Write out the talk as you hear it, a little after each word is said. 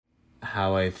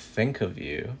how I think of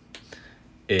you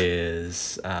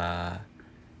is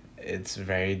it's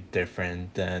very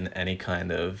different than any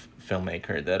kind of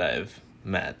filmmaker that I've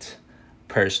met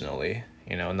personally.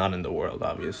 Not in the world,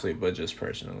 obviously, but just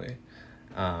personally.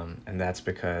 And that's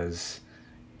because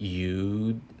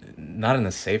you, not in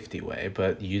a safety way,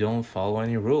 but you don't follow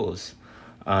any rules.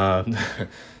 Um,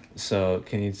 so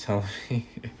can you tell me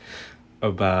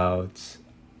about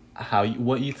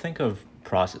what you think of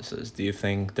processes? Do you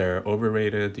think they're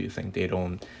overrated? Do you think they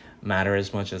don't matter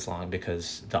as much as long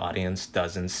because the audience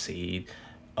doesn't see,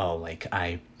 oh, like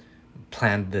I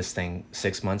planned this thing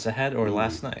 6 months ahead or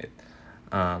last night?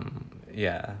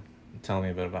 Yeah, tell me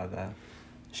a bit about that.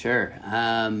 Sure.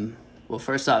 Well,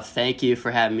 first off, thank you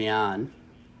for having me on.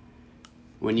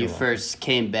 When you You're welcome. first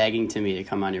came begging to me to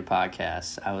come on your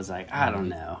podcast, I was like, I don't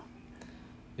know.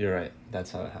 You're right.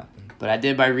 That's how it happened. But I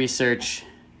did my research,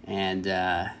 and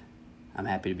I'm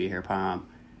happy to be here, Pam.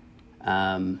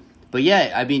 But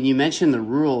yeah, I mean, you mentioned the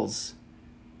rules.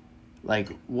 Like,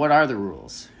 what are the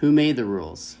rules? Who made the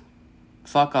rules?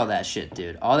 Fuck all that shit,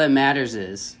 dude. All that matters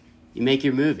is you make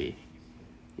your movie,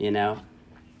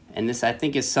 And this, I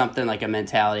think, is something like a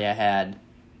mentality I had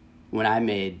when I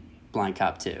made Blind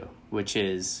Cop 2, which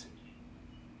is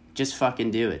just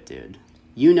fucking do it, dude.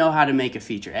 You know how to make a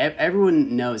feature.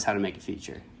 Everyone knows how to make a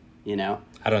feature,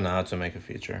 I don't know how to make a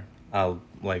feature. I'll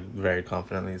very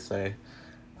confidently say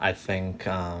I think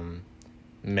I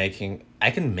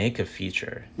can make a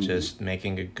feature, just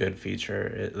making a good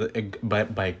feature.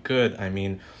 But by good, I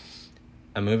mean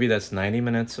a movie that's 90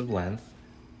 minutes of length,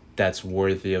 that's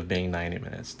worthy of being 90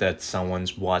 minutes, that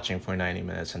someone's watching for 90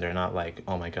 minutes and they're not like,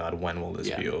 oh my God, when will this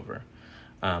be over?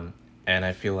 And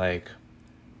I feel like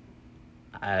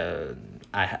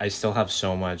I still have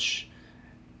so much,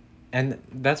 and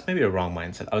that's maybe a wrong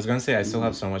mindset. I was going to say I still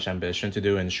have so much ambition to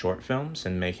do in short films,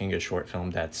 and making a short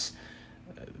film that's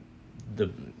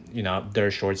there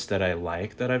are shorts that I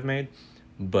like that I've made,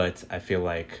 but I feel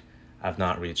like I've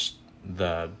not reached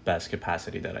the best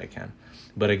capacity that I can.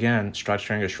 But again,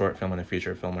 structuring a short film and a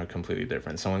feature film are completely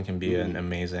different. Someone can be an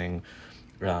amazing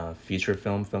feature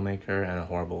film filmmaker and a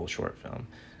horrible short film.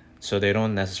 So they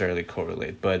don't necessarily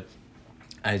correlate. But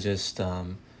I just,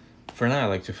 for now, I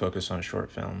like to focus on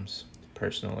short films,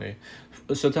 personally.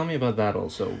 So tell me about that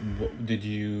also. Did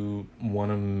you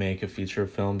want to make a feature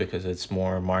film because it's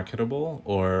more marketable,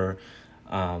 or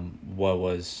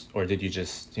or did you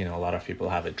just, a lot of people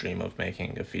have a dream of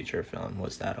making a feature film?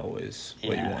 Was that always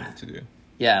what you wanted to do?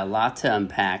 Yeah, a lot to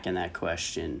unpack in that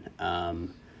question.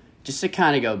 Just to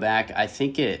kind of go back, I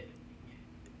think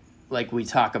we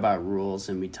talk about rules,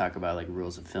 and we talk about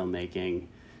rules of filmmaking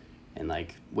and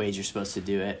ways you're supposed to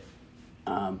do it.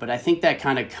 But I think that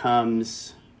kind of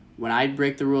comes, when I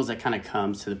break the rules, that kind of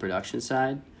comes to the production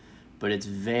side. But it's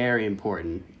very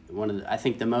important. I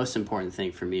think the most important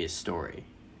thing for me is story.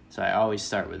 So I always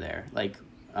start with there.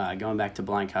 Going back to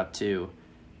Blind Cop 2,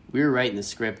 we were writing the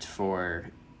script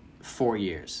for 4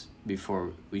 years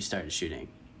before we started shooting.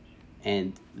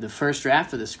 And the first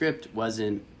draft of the script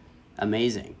wasn't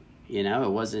amazing. It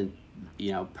wasn't,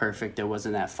 perfect. It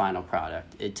wasn't that final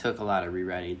product. It took a lot of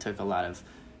rewriting. It took a lot of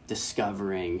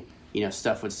discovering.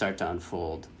 Stuff would start to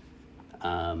unfold.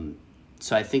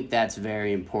 So I think that's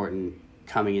very important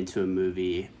coming into a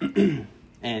movie.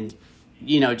 And,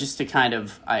 just to kind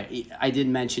of, I did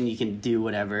mention you can do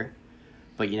whatever,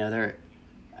 but,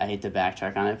 I hate to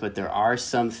backtrack on it, but there are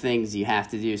some things you have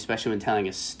to do, especially when telling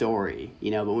a story,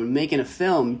 but when making a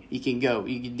film, you can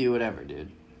do whatever,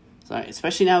 dude. So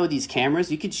especially now with these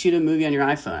cameras, you could shoot a movie on your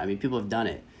iPhone. I mean, people have done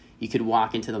it. You could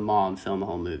walk into the mall and film a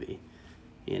whole movie,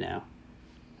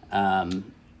 And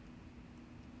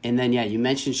then, yeah, you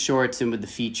mentioned shorts, and with the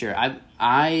feature,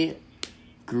 I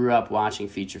grew up watching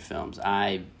feature films.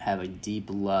 I have a deep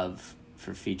love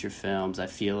for feature films. I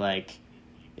feel like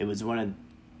it was one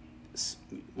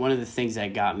of the things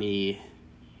that got me,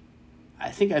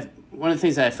 one of the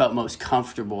things that I felt most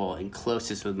comfortable and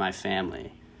closest with my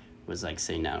family was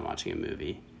sitting down and watching a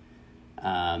movie.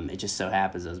 It just so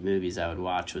happens those movies I would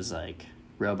watch was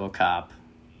RoboCop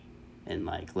and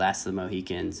Last of the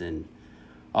Mohicans and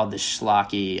all the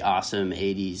schlocky, awesome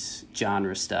 80s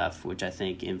genre stuff, which I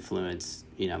think influenced,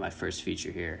 my first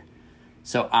feature here.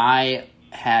 So I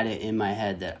had it in my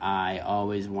head that I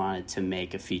always wanted to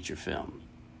make a feature film.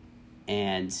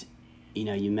 And,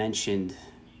 you mentioned,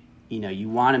 you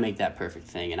want to make that perfect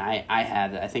thing. And I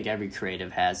have it. I think every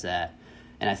creative has that.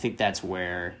 And I think that's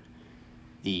where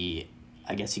I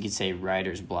guess you could say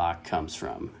writer's block comes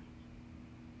from.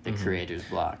 The creator's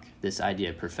block, this idea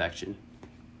of perfection.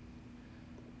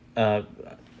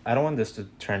 I don't want this to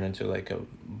turn into like a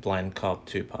Blind Cop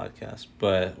 2 podcast,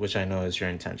 but which I know is your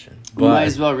intention. We might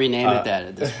as well rename it that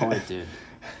at this point, dude.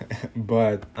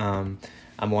 But I'm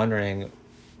wondering,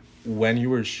 when you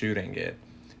were shooting it,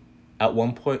 at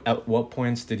what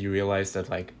points did you realize that,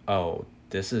 like, oh,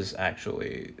 this is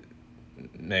actually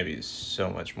maybe so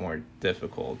much more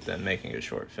difficult than making a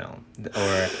short film?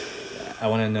 Or I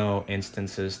want to know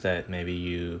instances that maybe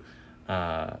you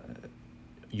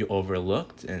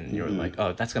overlooked and you were like,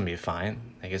 oh, that's gonna be fine,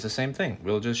 like it's the same thing,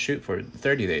 we'll just shoot for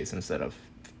 30 days instead of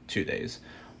 2 days.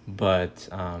 But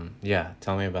yeah,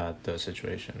 tell me about those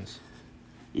situations.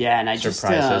 Yeah, and I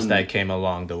surprises that came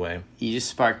along the way. You just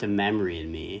sparked a memory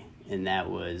in me, and that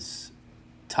was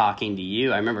talking to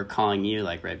you. I remember calling you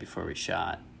like right before we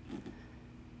shot,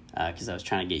 because I was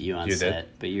trying to get you on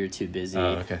set, but you were too busy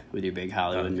with your big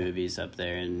Hollywood movies up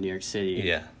there in New York City.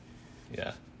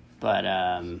 Yeah. But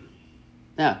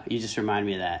no, you just reminded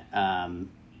me of that.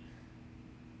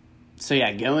 So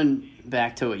yeah, going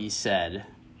back to what you said,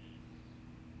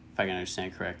 if I can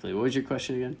understand correctly, what was your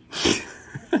question again?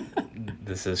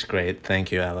 This is great.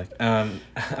 Thank you, Alec. I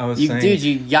was saying... Dude,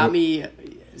 you got me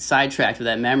sidetracked with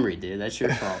that memory, dude. That's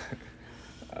your fault.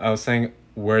 I was saying,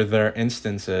 were there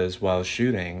instances while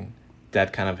shooting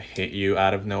that kind of hit you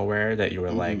out of nowhere that you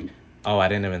were like, oh, I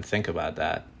didn't even think about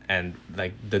that? And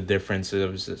like the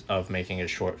differences of making a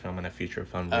short film and a feature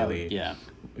film really... yeah.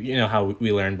 You know how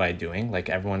we learn by doing? Like,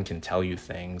 everyone can tell you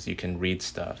things, you can read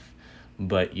stuff,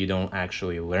 but you don't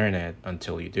actually learn it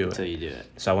until you do it.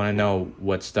 So I want to know,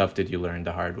 what stuff did you learn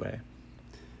the hard way?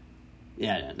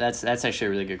 Yeah, that's actually a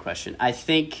really good question. I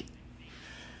think,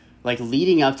 like,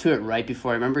 leading up to it, right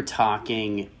before, I remember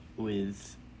talking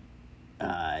with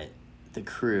the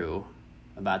crew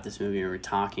about this movie, and we were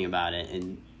talking about it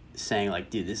and saying, like,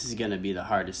 dude, this is going to be the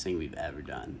hardest thing we've ever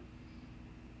done.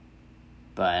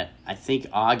 But I think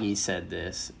Augie said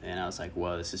this, and I was like,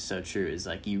 whoa, this is so true. It's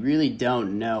like, you really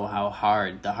don't know how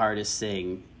hard the hardest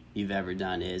thing you've ever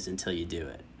done is until you do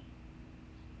it.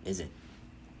 Is it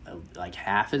like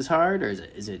half as hard, or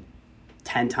is it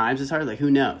 10 times as hard? Like, who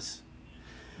knows?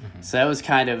 So that was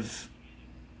kind of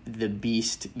the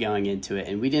beast going into it.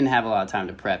 And we didn't have a lot of time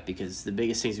to prep, because the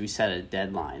biggest things, we set a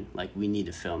deadline. Like, we need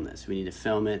to film this. We need to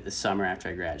film it the summer after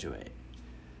I graduate.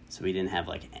 So we didn't have,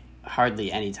 like,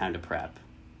 hardly any time to prep,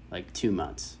 like 2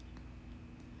 months.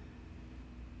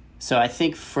 So I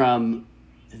think from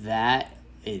that,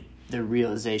 the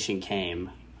realization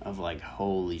came of like,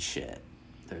 holy shit,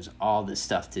 there's all this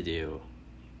stuff to do.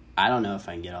 I don't know if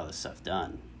I can get all this stuff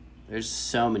done. There's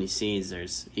so many scenes.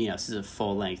 There's, this is a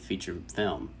full-length feature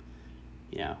film,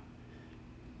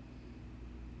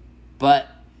 But,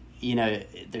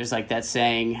 there's like that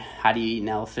saying, how do you eat an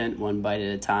elephant? One bite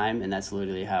at a time. And that's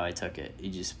literally how I took it.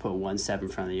 You just put one step in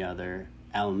front of the other,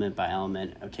 element by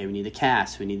element. Okay, we need the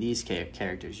cast. We need these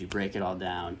characters. You break it all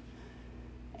down.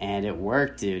 And it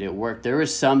worked, dude. It worked. There were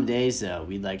some days, though,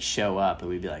 we'd like show up and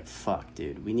we'd be like, fuck,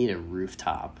 dude, we need a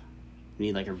rooftop. We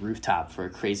need like a rooftop for a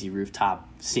crazy rooftop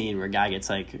scene where a guy gets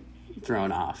like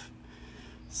thrown off.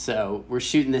 So we're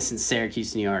shooting this in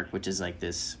Syracuse, New York, which is like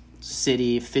this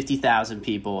city, 50,000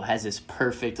 people, has this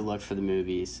perfect look for the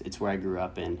movies. It's where I grew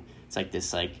up in. It's like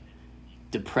this like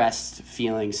depressed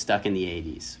feeling stuck in the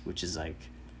 80s, which is like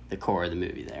the core of the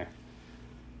movie there.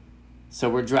 So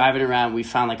we're driving around. We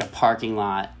found like a parking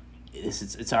lot.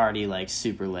 It's already like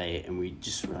super late, and we're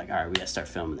like, all right, we gotta start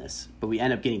filming this. But we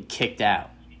end up getting kicked out.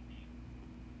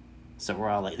 So we're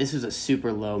all like, this was a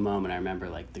super low moment. I remember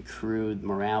like the crew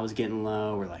morale was getting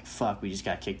low. We're like, fuck, we just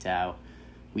got kicked out.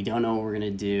 We don't know what we're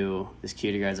gonna do. This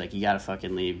security guard's like, you gotta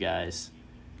fucking leave, guys.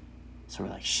 So we're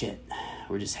like, shit.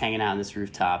 We're just hanging out on this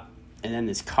rooftop, and then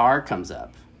this car comes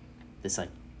up. This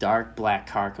like dark black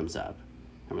car comes up,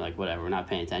 and we're like, whatever. We're not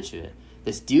paying attention to it.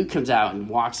 This dude comes out and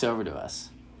walks over to us.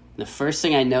 And the first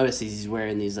thing I notice is he's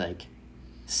wearing these like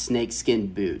snakeskin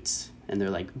boots, and they're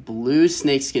like blue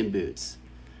snakeskin boots.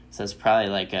 So that's probably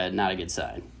like not a good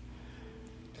sign.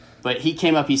 But he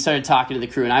came up, he started talking to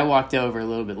the crew, and I walked over a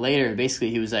little bit later, and basically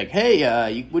he was like,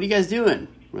 hey, what are you guys doing?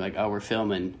 We're like, oh, we're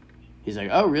filming. He's like,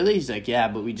 oh, really? He's like, yeah,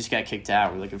 but we just got kicked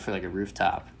out. We're looking for like a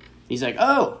rooftop. He's like,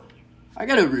 oh, I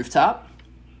got a rooftop.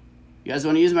 You guys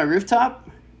want to use my rooftop?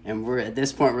 And at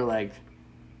this point, we're like,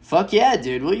 fuck yeah,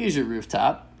 dude, we'll use your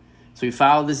rooftop. So we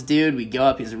follow this dude, we go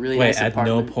up, he's a really nice apartment.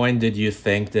 At no point did you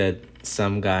think that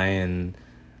some guy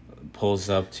pulls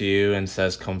up to you and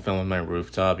says, come film on my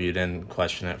rooftop? You didn't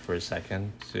question it for a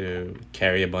second to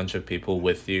carry a bunch of people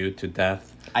with you to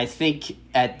death? I think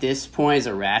at this point, as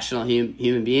a rational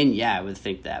human being, yeah, I would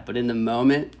think that. But in the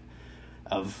moment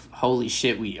of, holy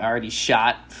shit, we already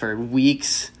shot for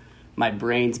weeks, my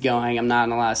brain's going. I'm not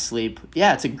in a lot of sleep.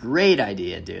 Yeah, it's a great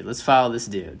idea, dude. Let's follow this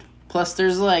dude. Plus,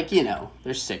 there's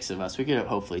there's 6 of us. We could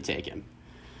hopefully take him.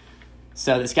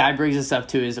 So this guy brings us up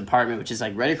to his apartment, which is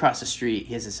like right across the street.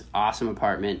 He has this awesome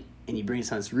apartment, and he brings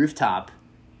us on this rooftop,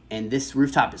 and this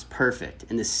rooftop is perfect.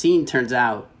 And the scene turns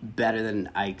out better than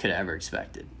I could have ever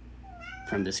expected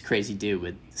from this crazy dude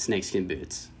with snakeskin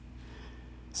boots.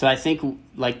 So I think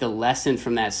like the lesson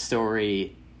from that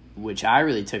story, which I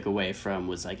really took away from,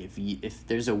 was like if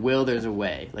there's a will, there's a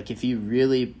way. Like if you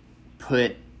really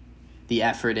put the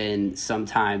effort in,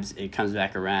 sometimes it comes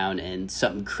back around, and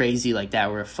something crazy like that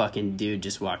where a fucking dude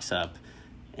just walks up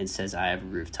and says, I have a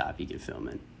rooftop you can film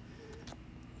in.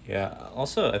 Yeah.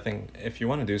 Also, I think if you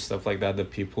want to do stuff like that, the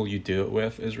people you do it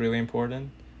with is really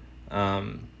important.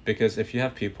 Because if you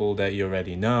have people that you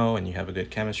already know and you have a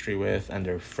good chemistry with and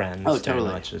they're friends, totally.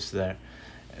 they're not just there.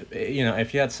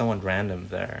 If you had someone random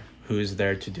there who's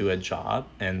there to do a job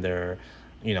and they're,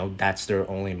 that's their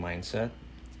only mindset,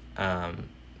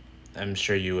 I'm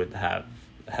sure you would have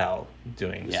hell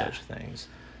doing such things.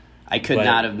 I could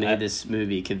not have made this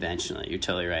movie conventionally. You're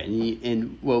totally right.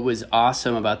 And what was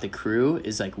awesome about the crew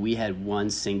is like we had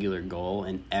one singular goal,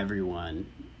 and everyone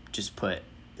just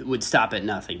would stop at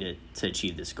nothing to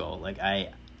achieve this goal. Like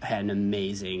I had an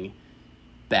amazing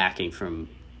backing from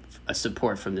a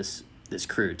support from this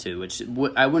crew too, which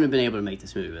I wouldn't have been able to make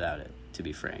this movie without it, to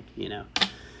be frank.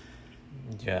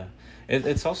 Yeah,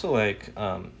 it's also like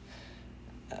I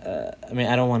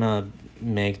don't want to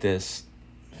make this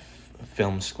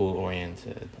film school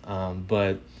oriented,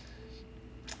 but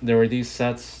there were these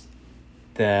sets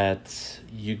that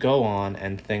you go on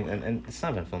and think, and it's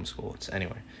not even film school, it's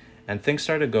anywhere, and things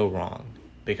start to go wrong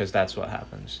because that's what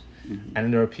happens. Mm-hmm.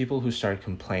 And there are people who start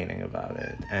complaining about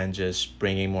it and just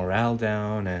bringing morale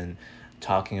down and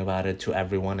talking about it to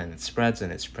everyone, and it spreads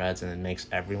and it spreads and it makes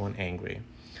everyone angry.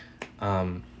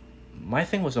 My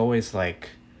thing was always like,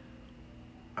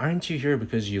 aren't you here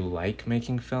because you like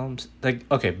making films? Like,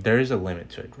 okay, there is a limit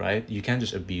to it, right? You can't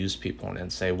just abuse people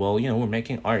and say, well, we're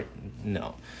making art.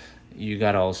 No, you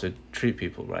gotta also treat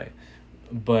people right.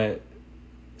 But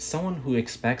someone who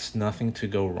expects nothing to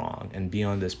go wrong and be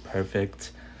on this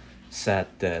perfect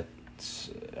set that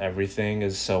everything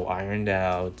is so ironed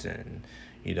out and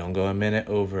you don't go a minute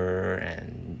over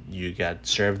and you get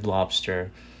served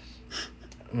lobster,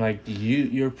 like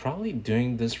you're probably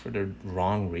doing this for the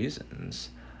wrong reasons.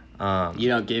 You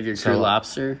don't give your crew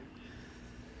lobster?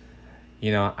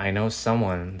 I know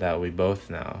someone that we both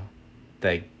know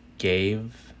that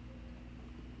gave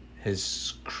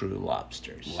his crew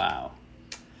lobsters. Wow.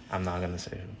 I'm not going to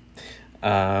say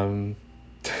who.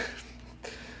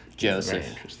 Joseph.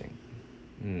 Very interesting.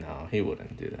 No, he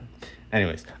wouldn't do that.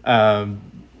 Anyways,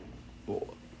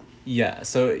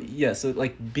 so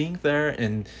like being there,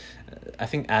 and I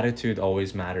think attitude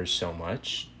always matters so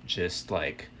much. Just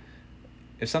like,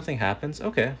 if something happens,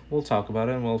 okay, we'll talk about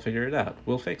it and we'll figure it out.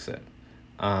 We'll fix it.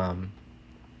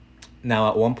 Now,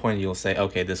 at one point, you'll say,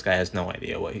 okay, this guy has no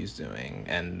idea what he's doing,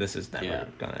 and this is never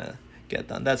gonna get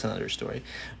done. That's another story.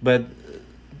 But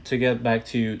to get back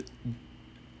to,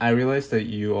 I realized that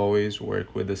you always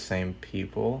work with the same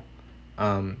people.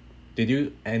 Did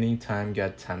you anytime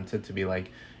get tempted to be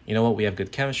like, you know what, we have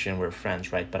good chemistry and we're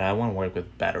friends, right? But I want to work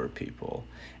with better people.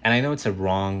 And I know it's a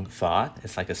wrong thought.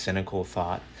 It's like a cynical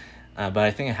thought. But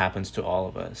I think it happens to all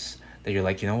of us, that you're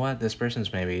like, you know what, this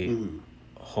person's maybe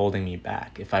holding me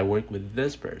back. If I work with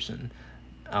this person,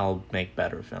 I'll make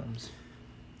better films.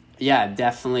 Yeah,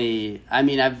 definitely. I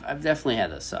mean, I've definitely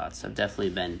had those thoughts. I've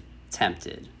definitely been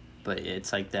tempted. But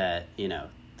it's like that,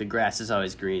 the grass is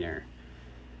always greener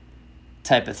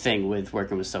type of thing with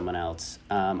working with someone else.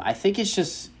 I think it's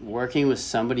just working with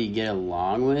somebody you get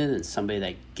along with and somebody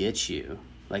that gets you.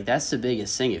 Like, that's the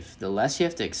biggest thing. If the less you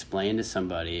have to explain to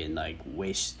somebody and like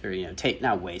waste, or take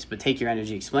your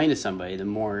energy, explain to somebody, the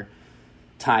more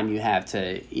time you have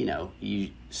to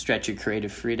you stretch your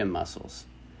creative freedom muscles.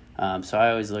 So I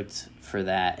always looked for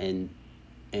that in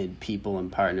people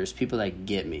and partners, people that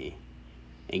get me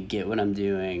and get what I'm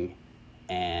doing,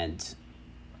 and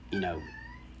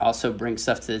also bring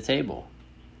stuff to the table.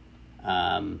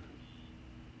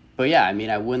 But yeah, I mean,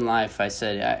 I wouldn't lie if I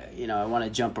said, I want to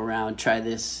jump around, try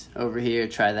this over here,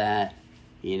 try that,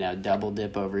 double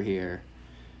dip over here,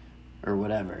 or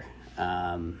whatever.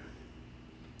 And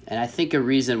I think a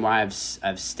reason why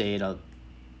I've stayed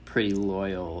pretty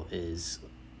loyal is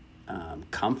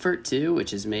comfort too,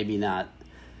 which is maybe not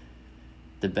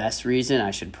the best reason.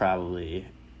 I should probably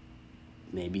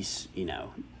maybe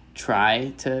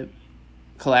try to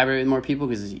collaborate with more people,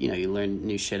 because you learn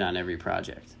new shit on every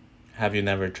project. Have you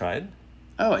never tried?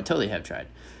 Oh, I totally have tried.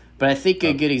 But I think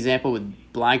a good example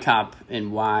with Blind Cop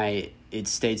and why it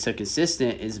stayed so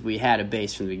consistent is we had a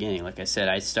base from the beginning. Like I said,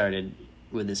 I started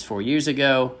with this 4 years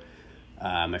ago.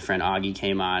 My friend Augie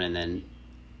came on and then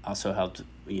also helped,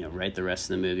 write the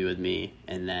rest of the movie with me.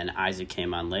 And then Isaac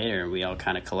came on later, and we all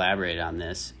kind of collaborated on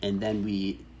this. And then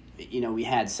we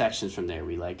had sections from there.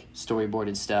 We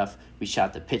storyboarded stuff. We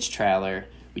shot the pitch trailer.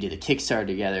 We did a Kickstarter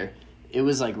together. It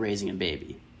was like raising a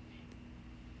baby.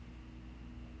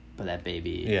 But that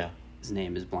baby, his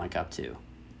name is Blind Cop 2.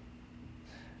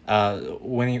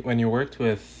 When you worked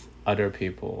with other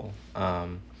people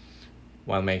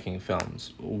while making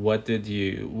films, what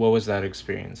was that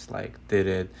experience like?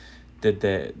 Did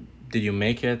you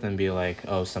make it and be like,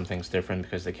 oh, something's different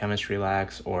because the chemistry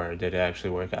lacks, or did it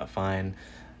actually work out fine?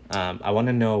 I want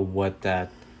to know what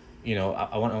that,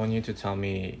 I want you to tell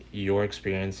me your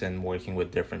experience in working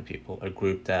with different people, a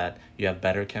group that you have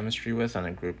better chemistry with and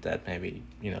a group that maybe,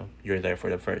 you're there for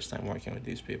the first time working with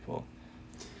these people.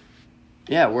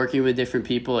 Yeah, working with different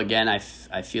people, again, I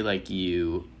feel like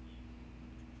you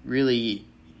really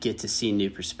get to see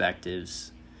new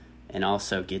perspectives and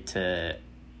also get to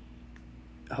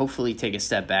hopefully take a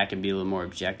step back and be a little more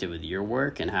objective with your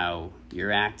work and how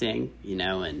you're acting,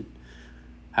 and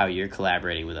how you're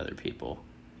collaborating with other people.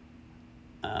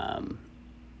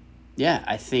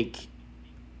 I think,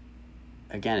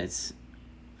 again, it's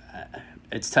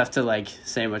tough to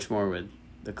say much more with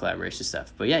the collaboration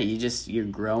stuff, but yeah, you're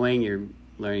growing, you're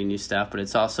learning new stuff, but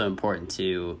it's also important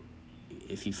to,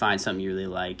 if you find something you really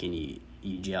like and you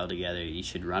gel together, you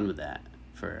should run with that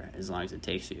for as long as it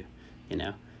takes you,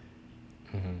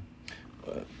 Mm-hmm.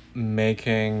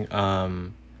 Making,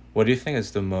 what do you think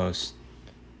is the most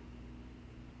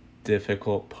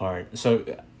difficult part? So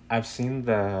I've seen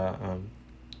the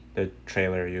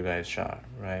trailer you guys shot,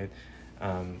 right?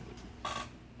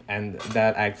 And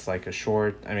that acts like a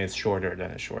short. I mean, it's shorter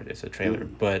than a short. It's a trailer.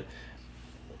 But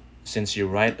since you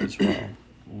write as well,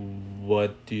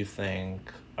 what do you think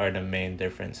are the main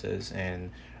differences in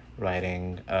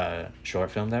writing a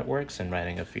short film that works and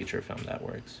writing a feature film that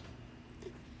works?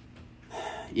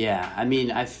 Yeah, I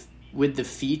mean, with the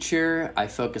feature, I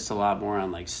focus a lot more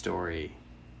on story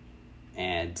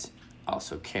and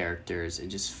also characters and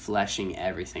just fleshing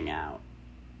everything out.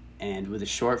 And with a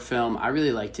short film, I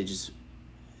really like to just,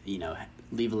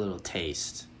 leave a little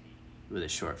taste with a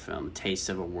short film, a taste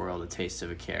of a world, a taste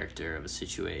of a character, of a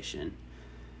situation.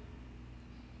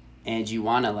 And you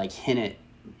want to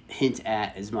hint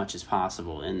at as much as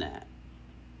possible in that,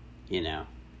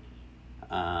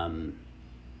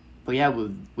 But yeah,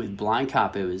 with Blind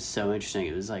Cop, it was so interesting.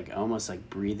 It was almost like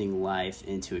breathing life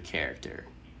into a character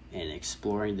and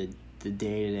exploring the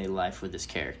day-to-day life with this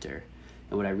character.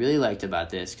 And what I really liked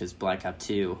about this, because Blind Cop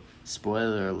 2,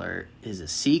 spoiler alert, is a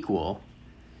sequel,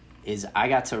 is I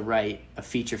got to write a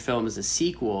feature film as a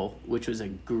sequel, which was a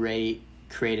great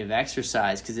creative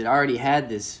exercise because it already had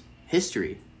this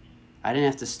history. I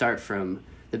didn't have to start from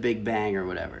the Big Bang or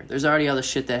whatever. There's already all the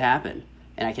shit that happened.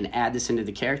 And I can add this into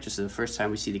the character, so the first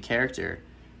time we see the character,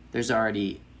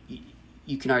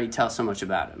 you can already tell so much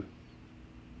about him.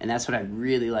 And that's what I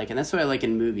really like. And that's what I like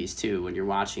in movies, too, when you're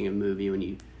watching a movie,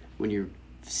 when you're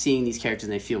seeing these characters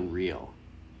and they feel real.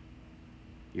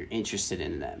 You're interested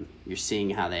in them. You're seeing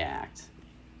how they act.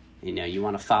 You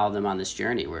want to follow them on this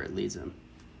journey where it leads them.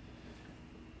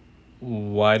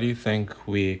 Why do you think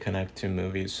we connect to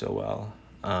movies so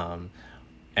well?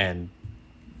 And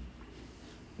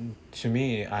to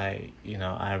me,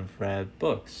 I've read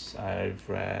books, I've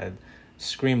read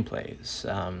screenplays,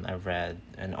 I've read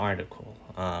an article,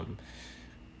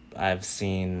 I've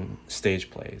seen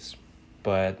stage plays,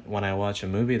 but when I watch a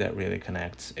movie that really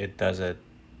connects, it does it,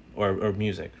 or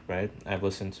music, right? I've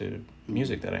listened to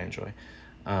music that I enjoy,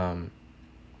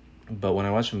 but when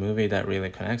I watch a movie that really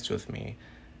connects with me,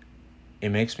 it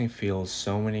makes me feel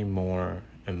so many more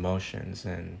emotions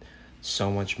and so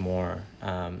much more,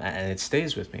 and it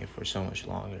stays with me for so much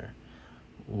longer.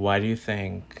 Why do you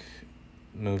think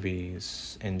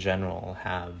movies in general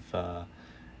have,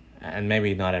 and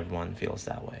maybe not everyone feels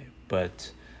that way,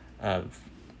 but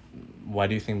why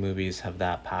do you think movies have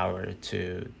that power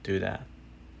to do that?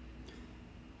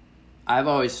 I've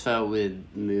always felt with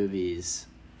movies,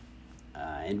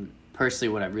 and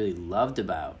personally what I really loved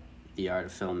about the art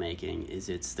of filmmaking is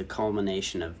it's the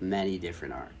culmination of many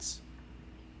different arts.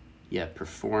 You have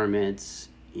performance,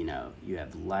 you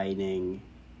have lighting,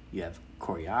 you have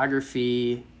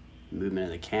choreography, movement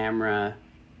of the camera,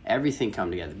 everything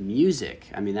come together. Music,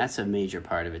 I mean, that's a major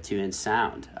part of it too, and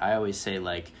sound. I always say,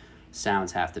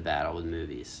 sound's half the battle with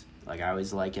movies. I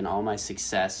always in all my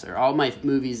success, or all my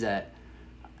movies that,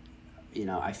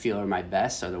 I feel are my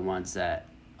best, are the ones that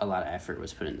a lot of effort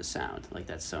was put into sound. Like,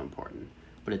 that's so important.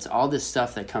 But it's all this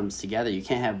stuff that comes together. You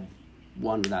can't have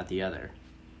one without the other.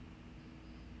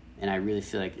 And I really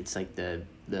feel like it's like the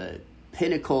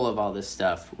pinnacle of all this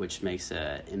stuff, which makes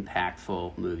a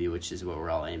impactful movie, which is what we're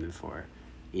all aiming for.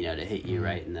 You know, to hit you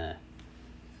right in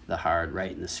the heart,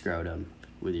 right in the scrotum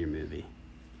with your movie.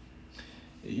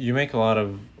 You make a lot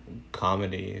of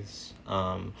comedies.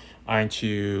 Weren't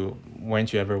you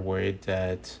ever worried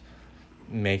that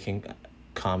making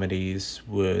comedies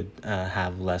would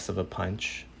have less of a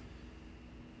punch?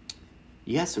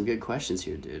 You got some good questions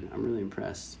here, dude. I'm really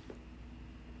impressed.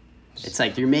 It's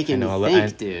like you're making me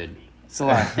think, dude. It's a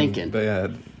lot of thinking. But yeah,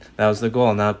 that was the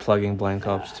goal, not plugging Blind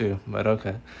Cops 2, but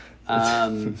okay.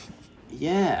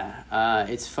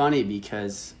 It's funny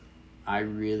because I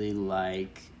really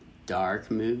like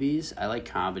dark movies. I like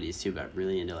comedies too, but I'm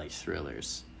really into like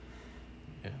thrillers.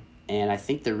 Yeah. And I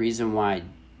think the reason why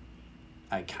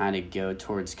I kind of go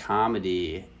towards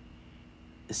comedy,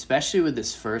 especially with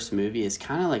this first movie, is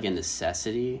kind of like a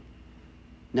necessity.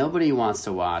 Nobody wants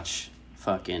to watch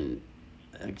fucking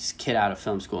a kid out of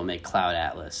film school make Cloud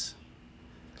Atlas.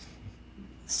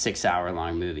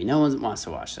 6-hour-long movie. No one wants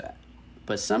to watch that.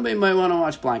 But somebody might want to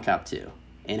watch Blind Cop 2.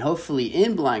 And hopefully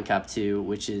in Blind Cop 2,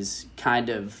 which is kind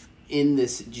of in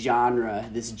this genre,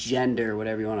 this gender,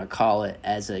 whatever you want to call it,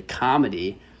 as a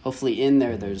comedy, hopefully in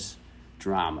there there's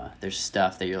drama. There's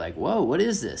stuff that you're like, whoa, what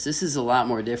is this? This is a lot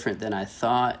more different than I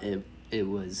thought it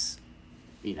was,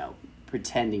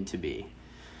 pretending to be.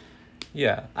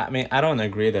 Yeah, I mean, I don't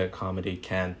agree that comedy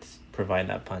can't provide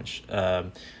that punch.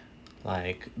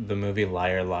 Like the movie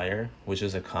Liar Liar, which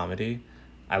is a comedy,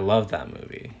 I love that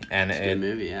movie, and it's a good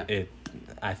movie. Yeah,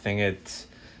 I think it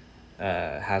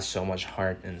has so much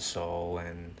heart and soul,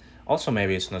 and also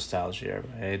maybe it's nostalgia,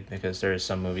 right? Because there are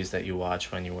some movies that you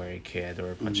watch when you were a kid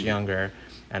or much younger,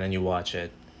 and then you watch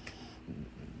it.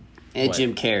 And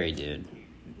Jim Carrey, dude.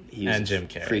 And Jim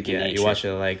Carrey, freaking nature. You watch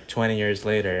it like 20 years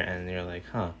later, and you're like,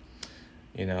 huh.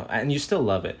 And you still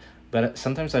love it. But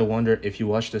sometimes I wonder if you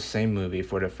watch the same movie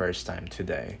for the first time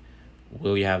today,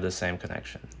 will you have the same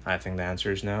connection? I think the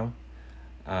answer is no.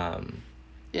 I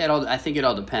think it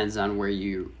all depends on where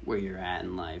you're at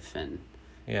in life, and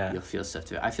you'll feel stuff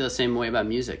too. I feel the same way about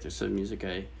music. There's some music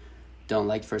I don't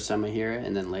like the first time I hear it,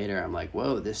 and then later I'm like,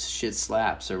 whoa, this shit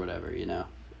slaps or whatever,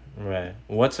 Right.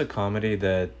 What's a comedy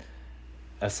that,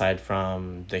 aside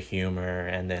from the humor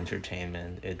and the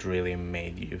entertainment, it really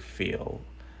made you feel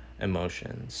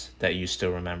emotions that you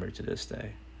still remember to this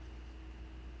day?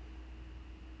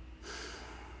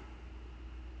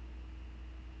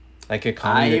 Like a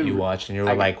comedy that you watched and you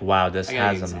were like, wow, this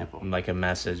has a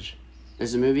message.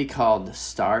 There's a movie called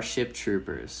Starship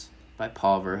Troopers by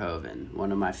Paul Verhoeven,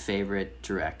 one of my favorite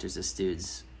directors. This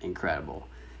dude's incredible.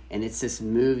 And it's this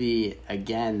movie,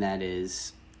 again, that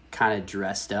is kind of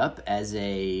dressed up as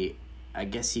I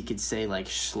guess you could say, like,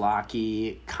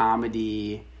 schlocky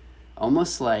comedy,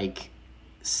 almost like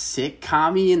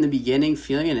sitcom-y in the beginning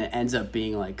feeling, and it ends up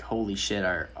being like, holy shit,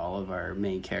 all of our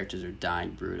main characters are dying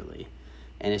brutally.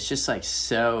 And it's just like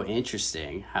so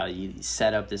interesting how you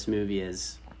set up this movie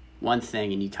as one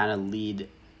thing and you kind of lead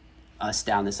us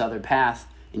down this other path,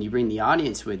 and you bring the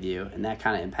audience with you, and that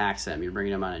kind of impacts them. You're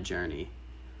bringing them on a journey.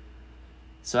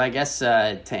 So I guess to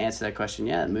answer that question,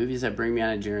 movies that bring me on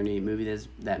a journey, movies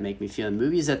that make me feel,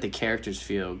 movies that the characters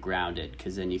feel grounded,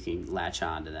 because then you can latch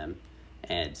on to them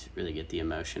and really get the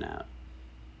emotion out.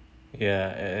 Yeah,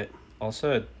 it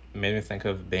made me think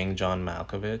of Being John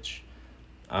Malkovich.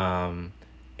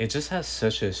 It just has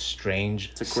such a strange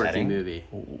It's a quirky setting. movie.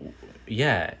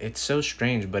 Yeah, it's so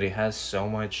strange, but it has so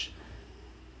much,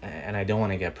 and I don't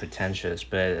want to get pretentious,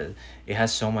 but it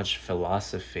has so much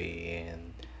philosophy and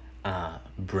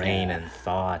brain and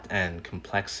thought and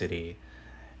complexity.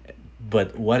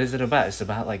 But what is it about? It's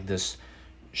about like this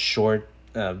short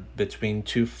between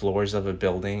two floors of a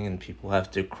building, and people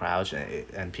have to crouch,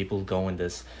 and people go in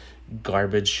this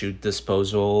garbage chute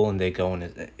disposal, and they go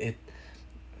in it.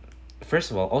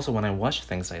 First of all, also when I watch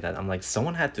things like that, I'm like,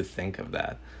 someone had to think of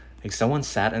that. Like, someone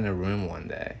sat in a room one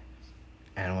day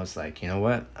and was like, you know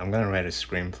what? I'm going to write a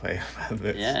screenplay about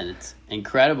this. Yeah, and it's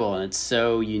incredible, and it's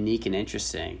so unique and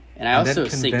interesting. And I also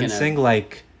was thinking of...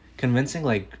 convincing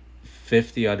like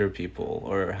 50 other people,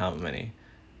 or how many,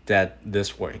 that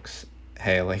this works.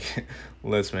 Hey, like,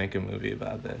 let's make a movie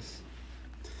about this.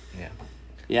 Yeah.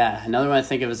 Yeah, another one I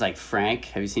think of is like Frank.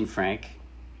 Have you seen Frank?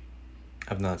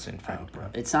 I've not seen Frank, bro.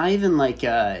 It's not even like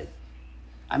I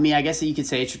guess you could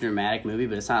say it's a dramatic movie,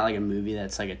 but it's not like a movie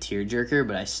that's like a tearjerker,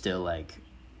 but I still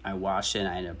I watched it and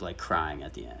I ended up like crying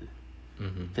at the end.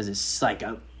 Because it's like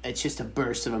it's just a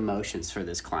burst of emotions for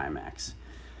this climax.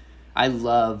 I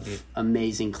love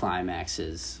amazing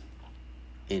climaxes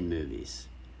in movies.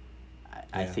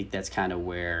 I think that's kind of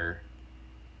where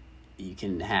you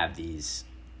can have these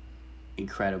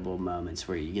incredible moments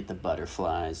where you get the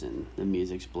butterflies and the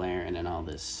music's blaring and all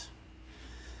this.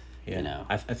 Yeah. You know,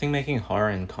 I think making horror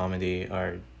and comedy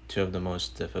are two of the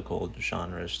most difficult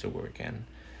genres to work in.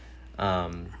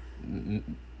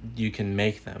 You can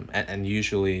make them, and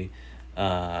usually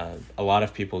a lot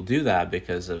of people do that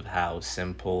because of how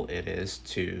simple it is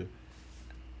to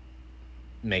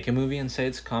make a movie and say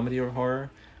it's comedy or horror,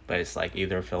 but it's like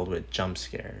either filled with jump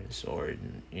scares or,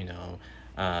 you know,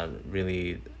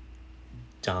 really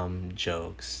dumb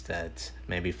jokes that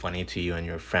may be funny to you and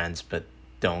your friends but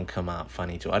don't come out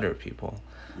funny to other people.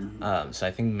 So I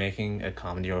think making a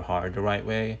comedy or horror the right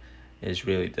way is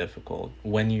really difficult.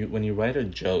 When you write a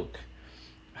joke,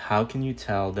 how can you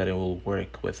tell that it will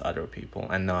work with other people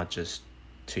and not just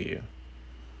to you?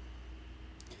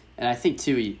 and I think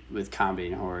too with comedy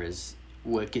and horror is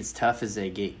what gets tough is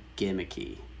they get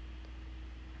gimmicky,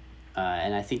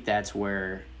 and I think that's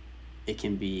where it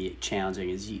can be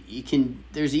challenging. Is you can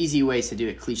there's easy ways to do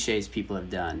it, cliches people have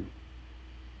done,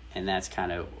 and that's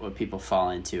kind of what people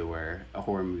fall into where a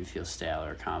horror movie feels stale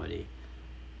or a comedy.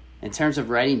 In terms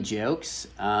of writing jokes,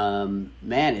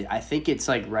 man, I think it's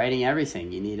like writing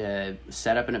everything. You need a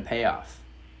setup and a payoff.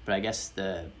 But I guess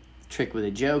the trick with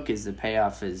a joke is the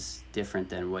payoff is different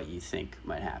than what you think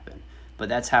might happen. But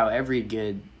that's how every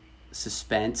good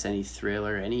suspense, any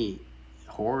thriller, any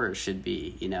horror should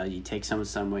be. You know, you take someone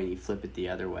some way and you flip it the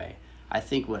other way. I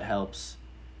think what helps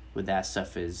with that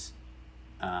stuff is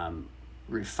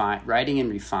writing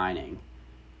and refining.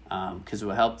 Because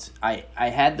what helped, I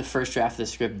had the first draft of the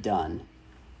script done,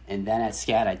 and then at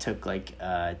SCAD I took like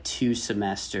a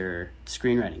 2-semester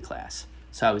screenwriting class.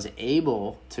 So I was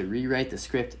able to rewrite the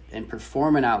script and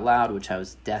perform it out loud, which I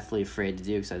was deathly afraid to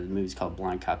do because the movie's called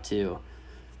Blind Cop 2.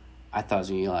 I thought I was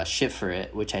going to get a lot of shit for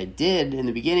it, which I did in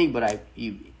the beginning, but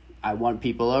I won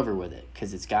people over with it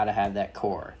because it's got to have that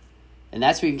core. And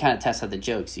that's where you can kind of test out the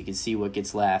jokes. You can see what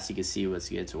gets laughs. You can see what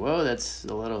gets, whoa, that's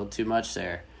a little too much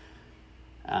there.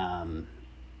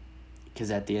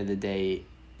 Because at the end of the day,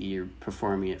 you're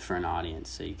performing it for an audience,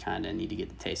 so you kind of need to get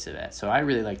the taste of that. So I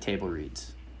really like table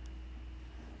reads.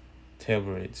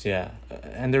 Table reads, yeah.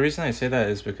 And the reason I say that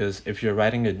is because if you're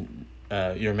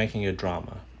you're making a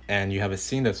drama, and you have a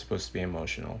scene that's supposed to be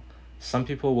emotional, some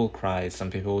people will cry, some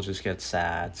people will just get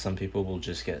sad, some people will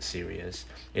just get serious.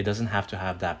 It doesn't have to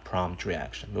have that prompt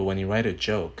reaction. But when you write a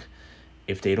joke,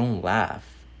 if they don't laugh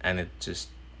and it just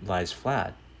lies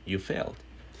flat, you failed.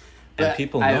 And But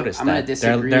people notice that. I'm going to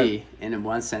disagree in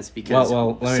one sense because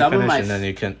well, let me some finish of my... and then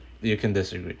you can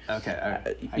disagree. Okay, all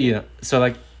right. You know, so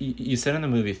like you sit in a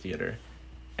movie theater,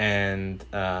 and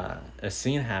a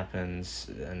scene happens,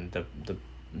 and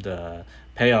the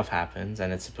payoff happens,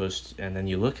 and it's supposed to, and then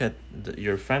you look at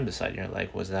your friend beside you, and you're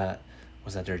like, was that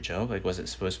their joke? Like, was it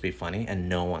supposed to be funny? And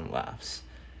no one laughs.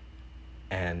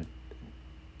 And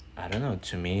I don't know.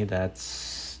 To me,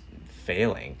 that's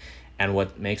failing. And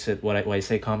what makes it, why I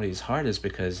say comedy is hard is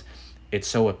because it's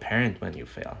so apparent when you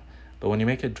fail. But when you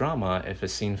make a drama, if a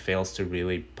scene fails to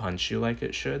really punch you like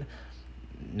it should,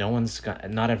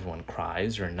 not everyone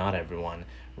cries, or not everyone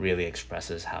really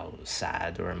expresses how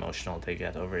sad or emotional they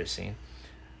get over a scene.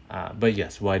 But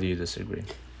yes, why do you disagree?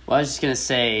 Well, I was just going to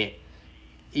say,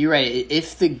 you're right.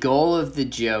 If the goal of the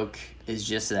joke is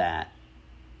just that,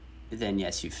 then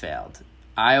yes, you failed.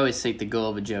 I always think the goal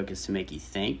of a joke is to make you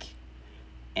think.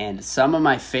 And some of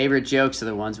my favorite jokes are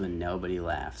the ones when nobody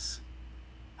laughs.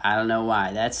 I don't know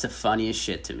why. That's the funniest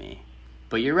shit to me.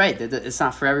 But you're right. It's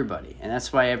not for everybody. And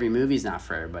that's why every movie's not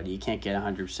for everybody. You can't get a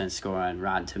 100% score on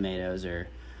Rotten Tomatoes or,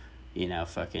 you know,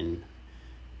 fucking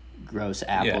Gross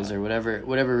Apples or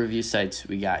whatever review sites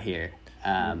we got here.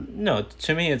 No,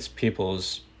 to me, it's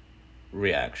people's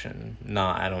reaction. No,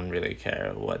 I don't really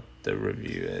care what the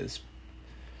review is.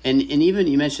 And even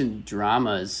you mentioned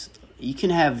dramas. You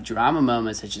can have drama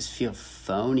moments that just feel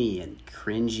phony and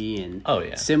cringy and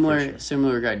similar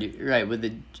regard.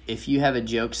 Right, if you have a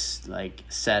joke's like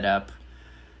set up,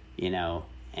 you know,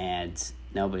 and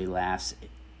nobody laughs,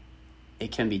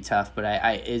 it can be tough. But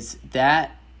if that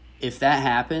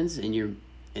happens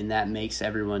and that makes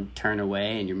everyone turn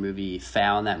away and your movie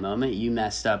fail in that moment, you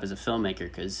messed up as a filmmaker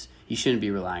because you shouldn't be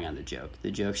relying on the joke.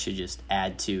 The joke should just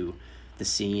add to the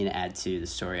scene, add to the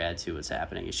story, add to what's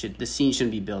happening. The scene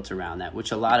shouldn't be built around that,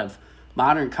 which a lot of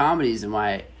modern comedies, and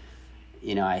why,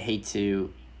 you know,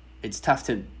 it's tough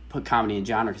to put comedy in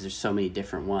genre because there's so many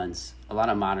different ones. A lot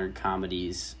of modern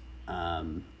comedies, at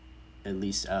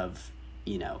least of,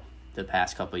 you know, the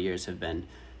past couple of years have been,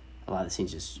 a lot of the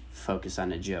scenes just focus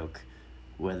on a joke,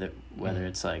 Whether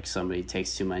it's like somebody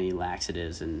takes too many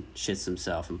laxatives and shits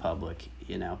himself in public,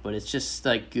 but it's just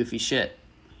like goofy shit.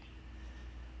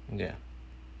 Yeah.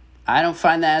 I don't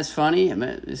find that as funny.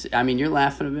 I mean, you're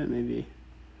laughing a bit, maybe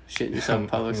shitting yourself in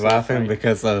public. I'm laughing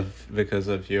because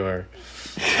of your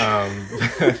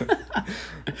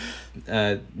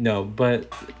no,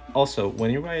 but also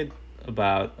when you write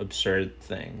about absurd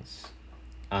things,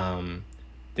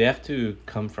 they have to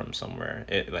come from somewhere.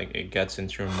 It gets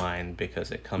into your mind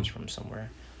because it comes from somewhere.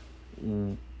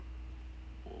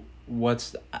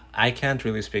 I can't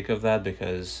really speak of that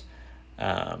because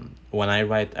when I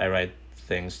write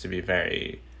things to be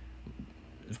very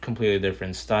completely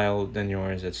different style than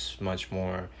yours. It's much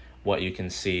more what you can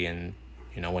see and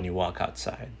when you walk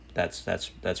outside. That's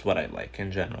what I like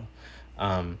in general.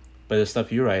 But the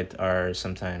stuff you write are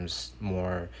sometimes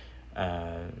more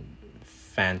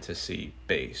fantasy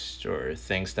based or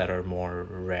things that are more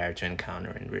rare to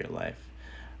encounter in real life.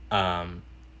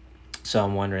 So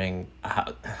I'm wondering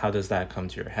how does that come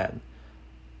to your head?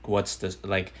 What's this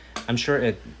like? I'm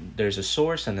sure there's a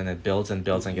source and then it builds and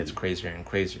builds and gets crazier and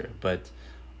crazier. But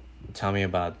tell me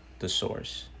about the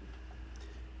source.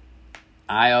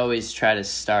 I always try to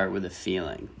start with a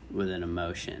feeling, with an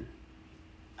emotion.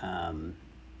 And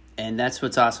that's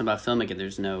what's awesome about filmmaking.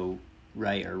 There's no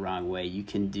right or wrong way. You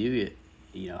can do it,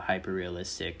 hyper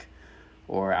realistic,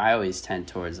 or I always tend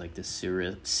towards like the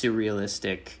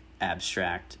surrealistic,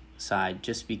 abstract side,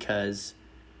 just because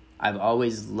I've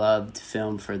always loved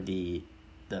film for the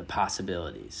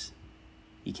possibilities.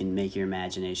 You can make your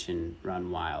imagination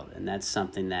run wild, and that's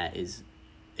something that is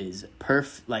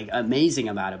like amazing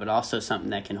about it, but also something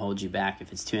that can hold you back.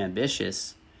 If it's too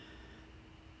ambitious,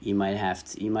 you might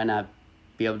not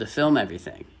be able to film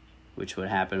everything, which would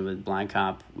happen with Blind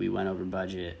Cop. We went over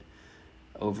budget,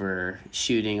 over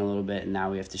shooting a little bit, and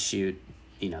now we have to shoot,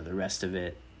 the rest of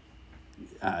it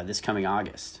this coming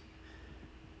August.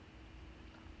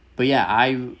 But yeah,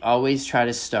 I always try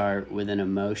to start with an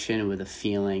emotion, with a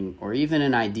feeling, or even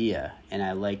an idea, and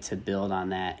I like to build on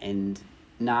that and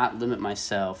not limit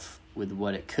myself with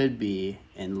what it could be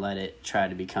and let it try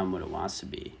to become what it wants to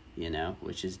be,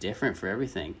 which is different for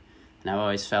everything. And I've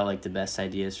always felt like the best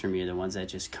ideas for me are the ones that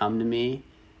just come to me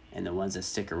and the ones that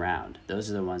stick around. Those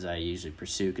are the ones I usually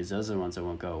pursue because those are the ones that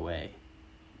won't go away.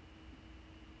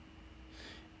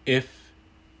 If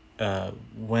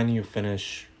when you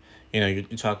finish, you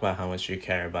talk about how much you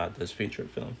care about this feature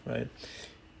film, right?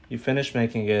 You finish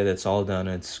making it, it's all done,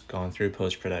 it's gone through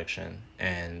post-production,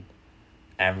 and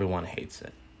everyone hates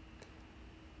it.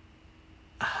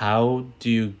 How do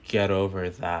you get over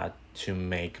that to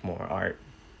make more art,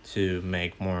 to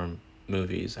make more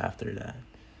movies after that?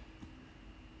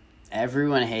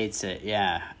 Everyone hates it,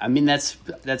 yeah. I mean, that's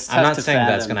tough I'm not to saying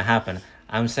fathom. That's gonna happen.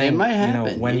 I'm saying, it might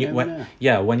happen. when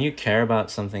know. When you care about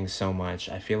something so much,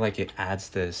 I feel like it adds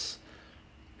this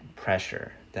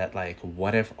pressure that like,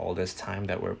 what if all this time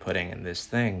that we're putting in this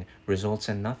thing results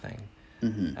in nothing?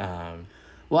 Mm-hmm.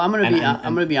 Well, I'm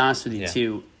gonna be honest with you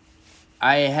too.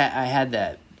 I had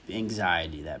that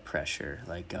anxiety, that pressure,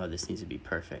 like, oh, this needs to be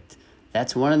perfect.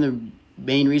 That's one of the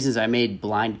main reasons I made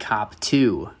Blind Cop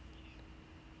 2.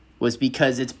 Was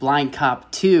because it's Blind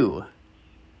Cop 2.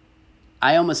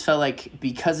 I almost felt like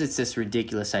because it's this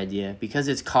ridiculous idea, because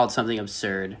it's called something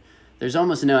absurd, there's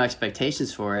almost no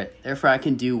expectations for it. Therefore, I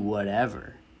can do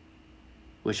whatever,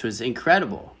 which was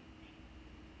incredible.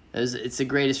 It's the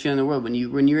greatest feeling in the world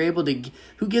when you're able to.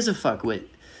 Who gives a fuck what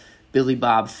Billy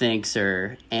Bob thinks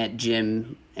or Aunt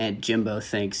Jimbo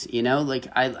thinks? Like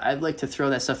I'd like to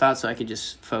throw that stuff out so I can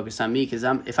just focus on me, because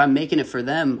if I'm making it for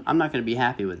them, I'm not going to be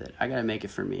happy with it. I got to make it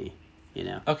for me.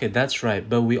 Okay, that's right.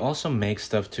 But we also make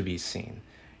stuff to be seen.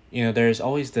 There's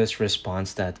always this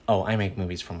response that, oh, I make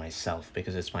movies for myself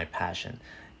because it's my passion.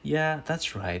 Yeah,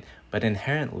 that's right. But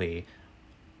inherently,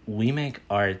 we make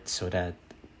art so that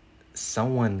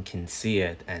someone can see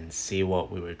it and see what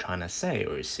we were trying to say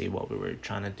or see what we were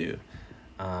trying to do.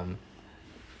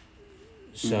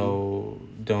 So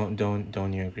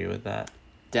don't you agree with that?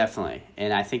 Definitely.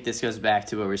 And I think this goes back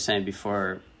to what we were saying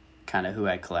before, kind of who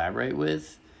I collaborate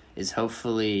with, is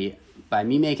hopefully by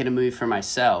me making a movie for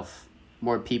myself,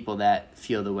 more people that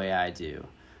feel the way I do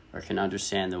or can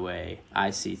understand the way I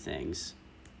see things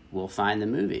will find the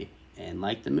movie and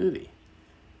like the movie.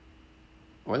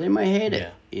 Or they might hate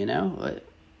it, But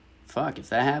fuck, if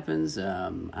that happens, I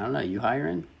don't know, you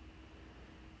hiring?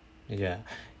 Yeah,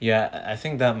 I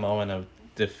think that moment of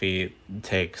defeat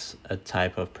takes a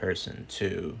type of person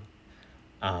to,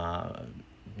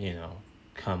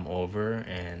 come over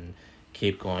and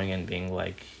keep going and being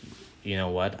like, you know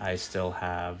what, I still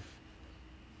have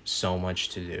so much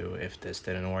to do. If this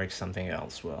didn't work, something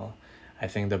else will. I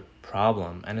think the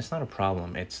problem, and it's not a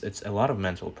problem, it's a lot of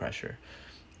mental pressure.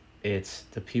 It's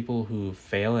the people who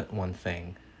fail at one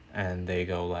thing and they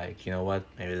go like, you know what,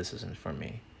 maybe this isn't for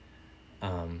me.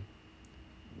 Um,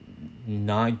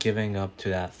 Not giving up to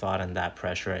that thought and that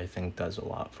pressure, I think, does a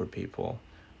lot for people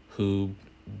who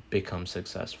become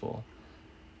successful.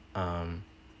 Um,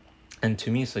 and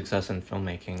to me, success in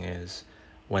filmmaking is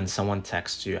when someone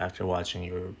texts you after watching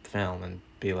your film and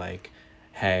be like,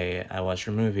 hey, I watched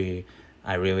your movie.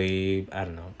 I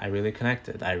don't know, I really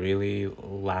connected. I really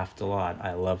laughed a lot.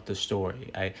 I loved the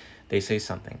story. They say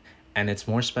something. And it's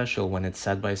more special when it's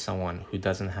said by someone who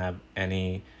doesn't have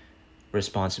any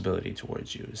responsibility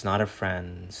towards you. It's not a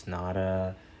friend. It's not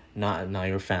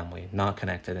your family. Not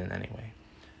connected in any way.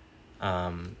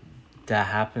 That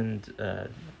happened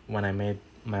when I made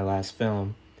my last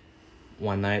film.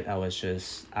 One night I was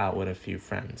just out with a few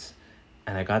friends,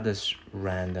 and I got this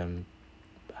random,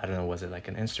 I don't know, was it like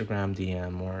an Instagram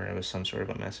DM or it was some sort of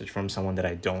a message from someone that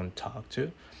I don't talk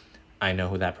to. I know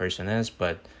who that person is,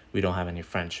 but we don't have any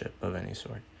friendship of any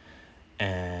sort.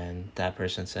 And that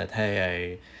person said,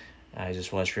 hey, I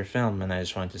just watched your film and I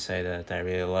just wanted to say that I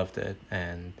really loved it,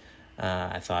 and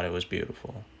I thought it was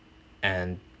beautiful.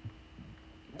 And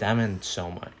that meant so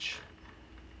much.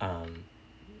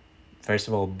 First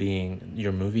of all, being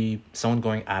your movie, someone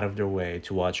going out of their way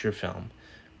to watch your film,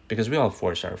 because we all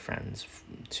force our friends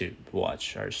to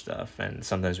watch our stuff, and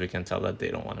sometimes we can tell that they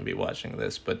don't want to be watching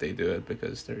this, but they do it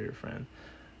because they're your friend.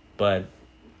 But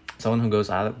someone who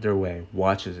goes out of their way,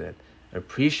 watches it,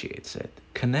 appreciates it,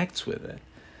 connects with it,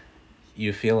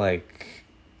 you feel like,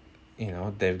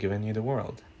 they've given you the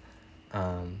world.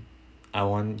 I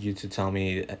want you to tell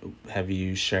me, have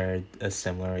you shared a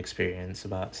similar experience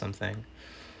about something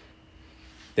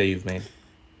that you've made?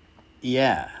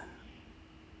 Yeah.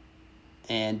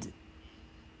 And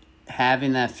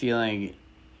having that feeling,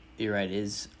 you're right,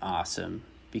 is awesome,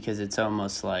 because it's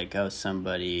almost like, oh,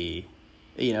 somebody,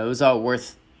 it was all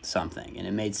worth something and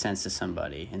it made sense to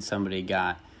somebody and somebody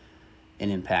got an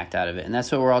impact out of it. And that's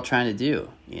what we're all trying to do,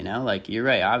 like, you're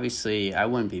right. Obviously, I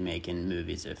wouldn't be making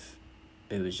movies if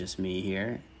it was just me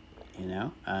here,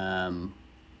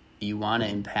 you want to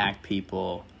impact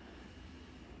people.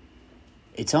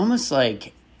 It's almost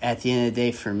like, at the end of the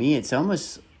day, for me, it's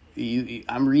almost,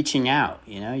 I'm reaching out,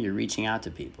 you're reaching out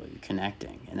to people, you're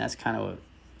connecting. And that's kind of what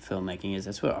filmmaking is.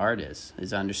 That's what art is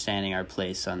understanding our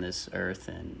place on this earth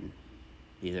and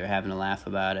either having a laugh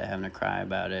about it, having a cry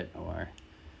about it, or...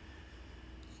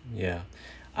 Yeah.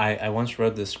 I once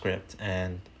wrote this script,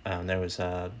 and there was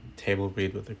a table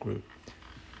read with a group,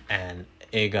 and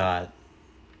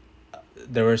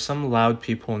there were some loud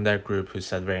people in that group who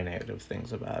said very negative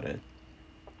things about it.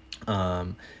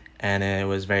 And it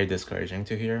was very discouraging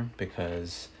to hear,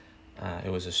 because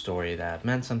it was a story that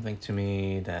meant something to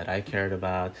me, that I cared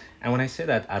about. And when I say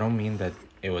that, I don't mean that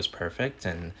it was perfect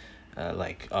and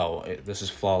this is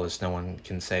flawless, no one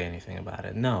can say anything about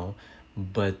it. No,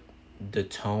 but the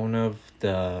tone of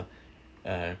the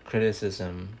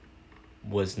criticism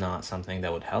was not something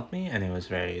that would help me, and it was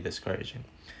very discouraging.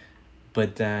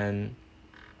 But then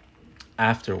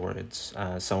afterwards,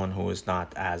 someone who was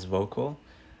not as vocal,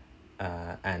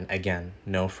 and again,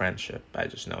 no friendship, I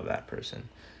just know that person,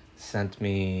 sent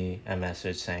me a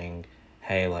message saying,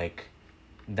 hey, like,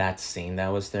 that scene that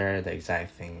was there, the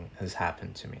exact thing has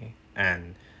happened to me,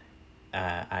 and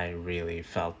I really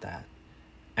felt that.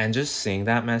 And just seeing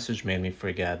that message made me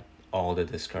forget all the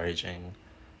discouraging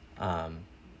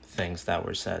things that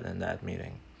were said in that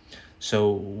meeting.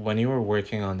 So when you were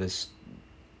working on this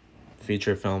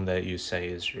feature film that you say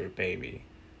is your baby,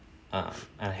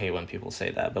 I hate when people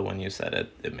say that, but when you said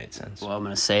it, it made sense. Well, I'm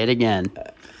going to say it again.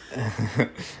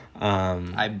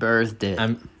 I birthed it.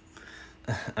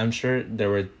 I'm sure there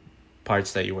were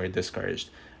parts that you were discouraged.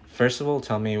 First of all,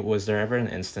 tell me, was there ever an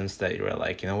instance that you were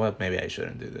like, you know what, maybe I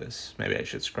shouldn't do this. Maybe I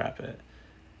should scrap it.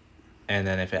 And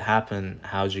then if it happened,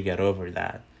 how'd you get over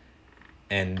that?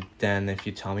 And then if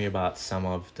you tell me about some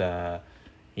of the,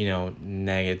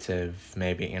 negative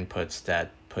maybe inputs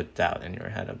that put doubt in your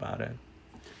head about it.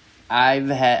 I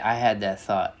had that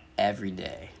thought every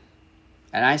day.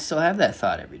 And I still have that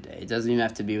thought every day. It doesn't even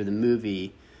have to be with a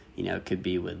movie. It could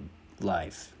be with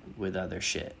life, with other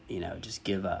shit. Just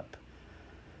give up.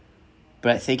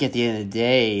 But I think at the end of the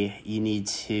day, you need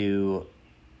to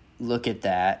look at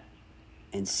that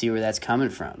and see where that's coming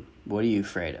from. What are you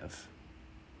afraid of?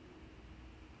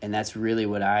 And that's really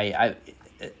what I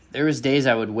there was days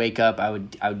I would wake up, I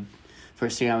would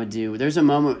first thing I would do, there's a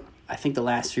moment, I think the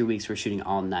last 3 weeks we're shooting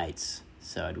all nights.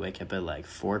 So I'd wake up at like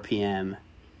 4 p.m.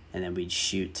 and then we'd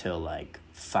shoot till like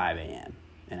 5 a.m.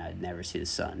 and I'd never see the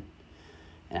sun.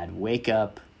 And I'd wake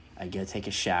up, I'd go take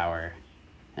a shower,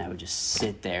 and I would just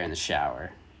sit there in the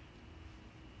shower,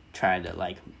 trying to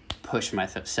like push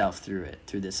myself through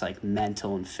this like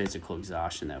mental and physical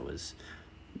exhaustion that was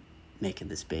making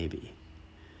this baby.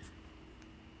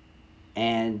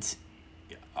 And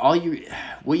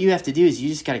what you have to do is you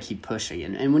just got to keep pushing.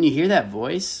 And when you hear that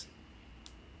voice,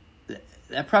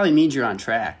 that probably means you're on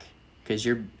track, because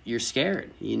you're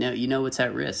scared. You know what's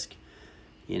at risk.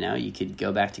 You could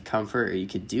go back to comfort, or you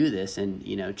could do this, and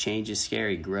change is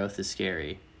scary, growth is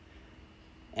scary.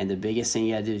 And the biggest thing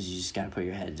you gotta do is you just gotta put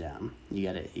your head down.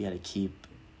 You gotta keep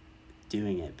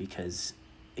doing it, because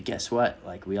guess what?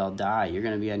 Like, we all die. You're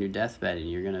gonna be on your deathbed,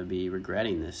 and you're gonna be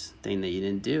regretting this thing that you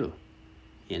didn't do.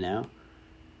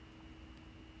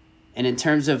 And in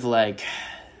terms of like,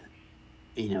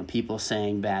 people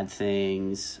saying bad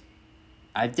things,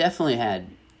 I've definitely had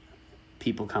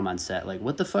people come on set like,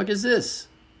 "What the fuck is this?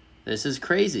 This is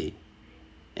crazy."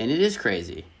 And it is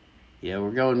crazy.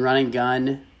 We're going run and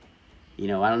gun. I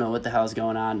don't know what the hell's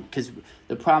going on. Because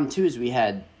the problem, too, is we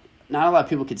had... Not a lot of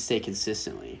people could stay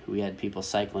consistently. We had people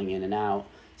cycling in and out.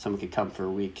 Someone could come for a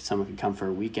week. Someone could come for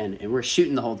a weekend. And we're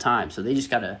shooting the whole time. So they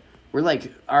just got to... We're,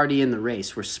 like, already in the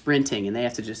race. We're sprinting. And they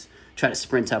have to just try to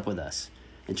sprint up with us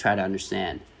and try to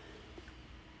understand.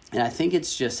 And I think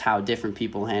it's just how different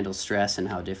people handle stress and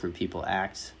how different people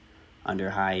act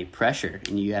under high pressure.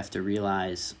 And you have to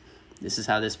realize, this is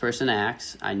how this person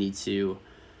acts. I need to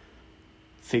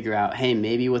figure out, hey,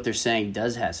 maybe what they're saying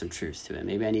does have some truth to it.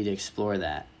 Maybe I need to explore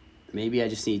that. Maybe I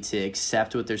just need to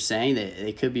accept what they're saying.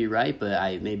 They could be right,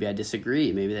 but maybe I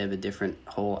disagree. Maybe they have a different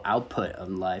whole output of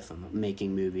life of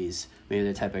making movies. Maybe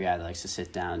they're the type of guy that likes to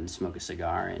sit down and smoke a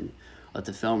cigar and let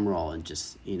the film roll and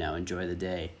just, enjoy the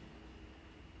day.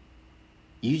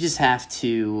 You just have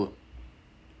to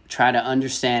try to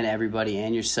understand everybody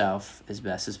and yourself as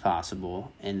best as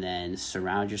possible, and then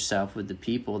surround yourself with the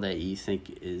people that you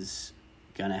think is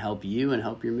going to help you and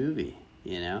help your movie.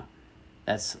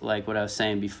 That's like what I was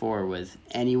saying before with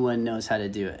anyone knows how to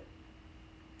do it.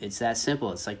 It's that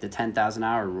simple. It's like the 10,000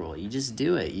 hour rule. You just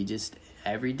do it.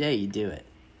 Every day you do it.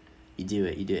 You do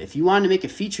it. If you wanted to make a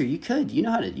feature, you could. You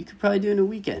could probably do it in a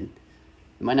weekend.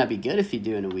 It might not be good if you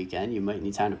do it in a weekend. You might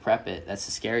need time to prep it. That's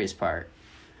the scariest part.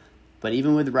 But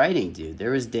even with writing, dude,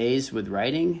 there was days with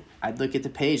writing, I'd look at the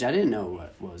page. I didn't know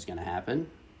what was going to happen.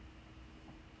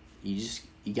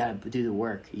 You got to do the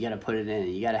work. You got to put it in.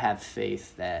 You got to have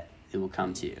faith that it will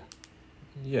come to you.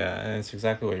 Yeah, and it's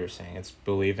exactly what you're saying. It's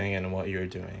believing in what you're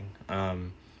doing.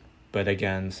 But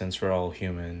again, since we're all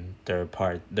human, there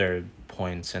are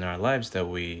points in our lives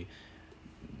that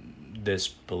this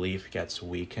belief gets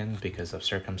weakened because of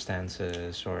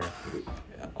circumstances, or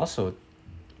also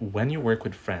when you work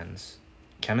with friends,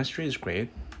 chemistry is great,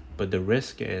 but the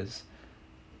risk is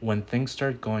when things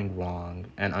start going wrong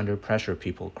and under pressure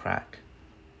people crack,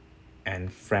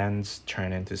 and friends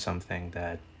turn into something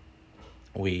that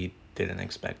we didn't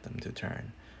expect them to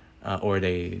turn, or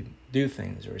they do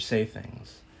things or say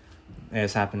things.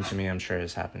 It's happened to me, I'm sure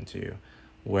it's happened to you,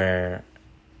 where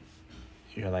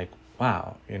you're like,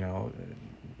 wow,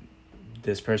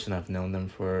 this person, I've known them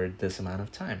for this amount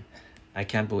of time. I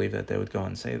can't believe that they would go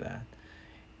and say that.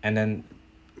 And then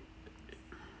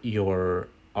your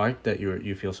art that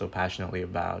you feel so passionately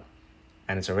about,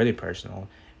 and it's already personal,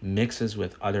 mixes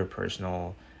with other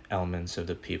personal elements of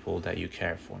the people that you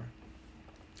care for.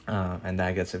 And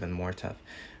that gets even more tough.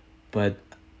 But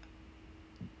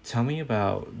tell me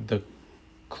about the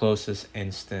closest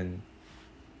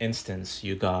instance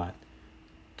you got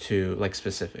to, like,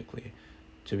 specifically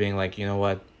to being like, you know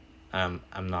what, I'm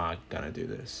not gonna do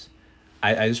this.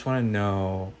 I just want to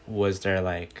know, was there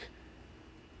like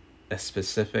a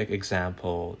specific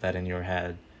example that in your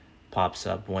head pops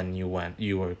up when you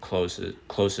were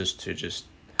closest to just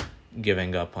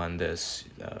giving up on this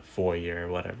 4-year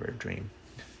whatever dream?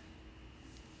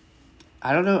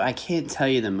 I don't know. I can't tell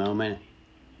you the moment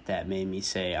that made me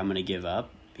say I'm gonna give up,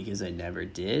 because I never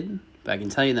did. But I can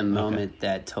tell you the moment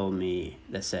that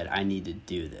said I need to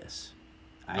do this.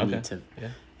 I need to. Yeah.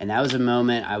 And that was a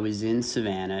moment I was in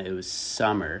Savannah. It was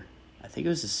summer. I think it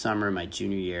was the summer of my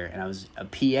junior year, and I was a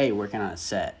PA working on a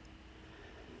set.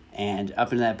 And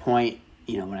up until that point,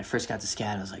 when I first got to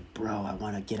SCAD, I was like, bro, I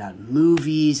want to get on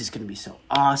movies. It's going to be so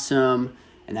awesome.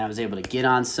 And then I was able to get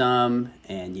on some,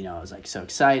 and, I was like so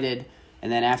excited.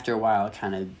 And then after a while, it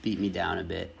kind of beat me down a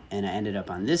bit. And I ended up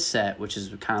on this set, which is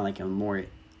kind of like a more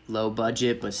low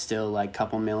budget, but still like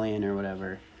couple million or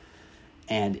whatever.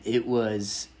 And it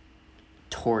was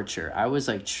torture. I was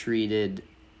like treated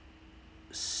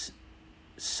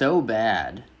so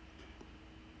bad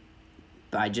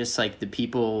by just like the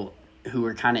people who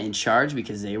were kind of in charge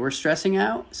because they were stressing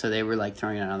out, so they were like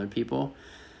throwing it on other people,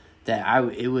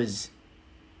 it was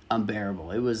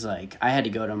unbearable. It was like I had to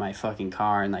go to my fucking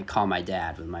car and like call my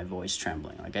dad with my voice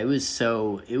trembling. Like it was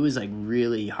like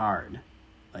really hard,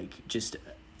 like just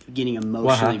getting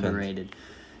emotionally berated.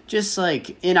 Just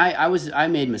like, and I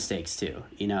made mistakes too.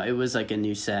 You know, it was like a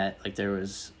new set. Like there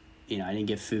was, you know, I didn't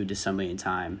get food to somebody in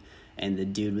time, and the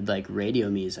dude would like radio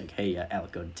me. He's like, "Hey,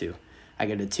 Alec, go to 2." I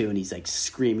go to 2, and he's like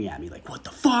screaming at me like, "What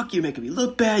the fuck? You're making me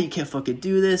look bad. You can't fucking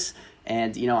do this."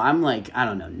 And, you know, I'm like, I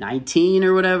don't know, 19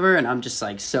 or whatever, and I'm just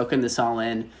like soaking this all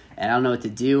in, and I don't know what to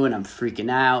do, and I'm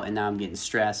freaking out, and now I'm getting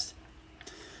stressed.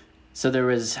 So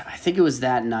I think it was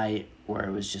that night where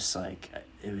it was just like,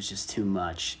 it was just too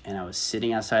much, and I was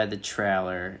sitting outside the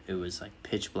trailer. It was like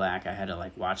pitch black. I had to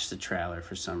like watch the trailer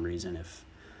for some reason. If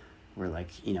we're like,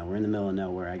 you know, we're in the middle of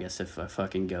nowhere, I guess if a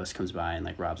fucking ghost comes by and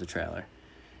like robs the trailer.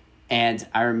 And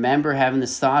I remember having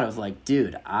this thought of like,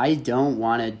 dude, I don't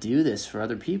want to do this for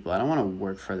other people. I don't want to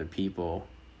work for other people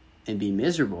and be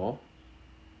miserable.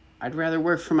 I'd rather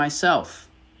work for myself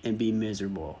and be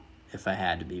miserable if I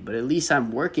had to be. But at least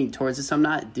I'm working towards this. I'm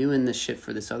not doing this shit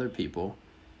for this other people.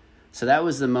 So that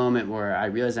was the moment where I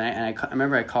realized, I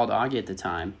remember I called Augie at the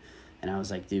time, and I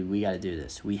was like, dude, we got to do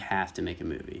this. We have to make a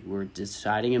movie. We're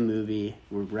deciding a movie.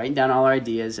 We're writing down all our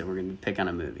ideas, and we're going to pick on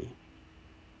a movie.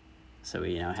 So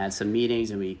we, you know, had some meetings,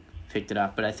 and we picked it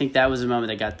up. But I think that was the moment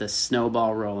that got the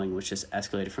snowball rolling, which just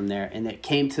escalated from there. And it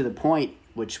came to the point,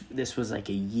 which this was like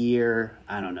a year,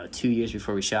 I don't know, 2 years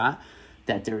before we shot,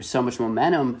 that there was so much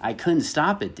momentum, I couldn't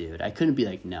stop it, dude. I couldn't be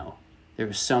like, no. There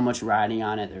was so much riding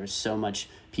on it. There was so much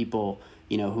people,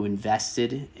 you know, who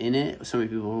invested in it. So many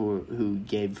people who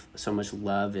gave so much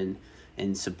love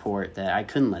and support that I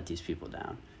couldn't let these people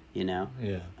down, you know?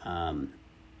 Yeah.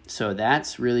 So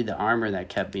that's really the armor that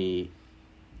kept me,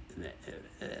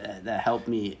 that helped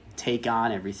me take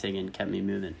on everything and kept me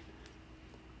moving.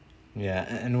 Yeah,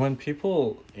 and when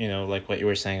people, you know, like what you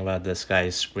were saying about this guy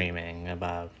screaming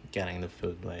about getting the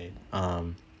food late,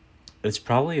 it's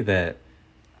probably that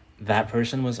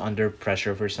person was under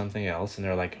pressure for something else, and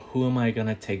they're like, who am I going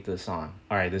to take this on?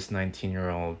 All right, this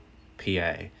 19-year-old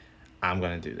PA, I'm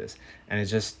going to do this. And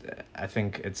it's just, I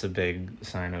think it's a big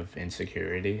sign of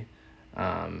insecurity.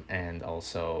 And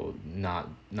also not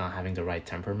having the right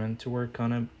temperament to work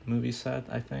on a movie set,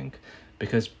 I think,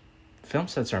 because film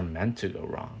sets are meant to go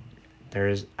wrong.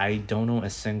 I don't know a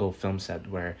single film set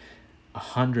where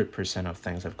 100% of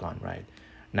things have gone right.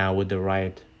 Now with the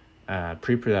right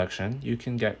pre-production, you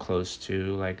can get close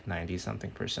to like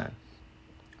 90-something%,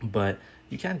 but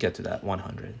you can't get to that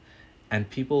 100. And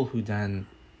people who then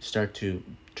start to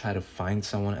try to find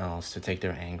someone else to take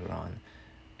their anger on,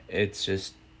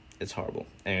 it's horrible.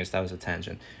 Anyways, that was a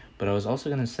tangent. But I was also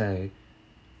going to say,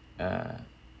 I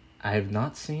have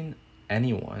not seen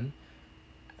anyone,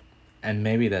 and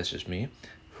maybe that's just me,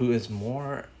 who is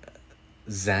more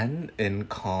zen and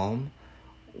calm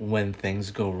when things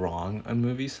go wrong on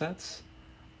movie sets.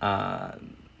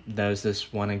 There's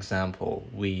this one example,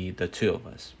 the two of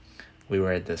us, we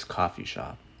were at this coffee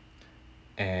shop,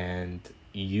 and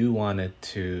you wanted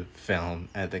to film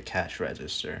at the cash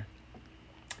register.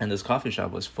 And this coffee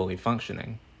shop was fully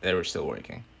functioning. They were still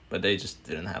working, but they just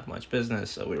didn't have much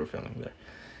business, so we were filming there.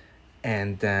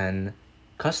 And then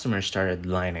customers started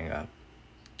lining up,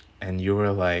 and you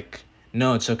were like,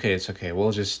 no, it's okay,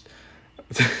 we'll just,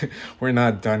 we're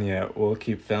not done yet, we'll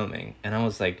keep filming. And I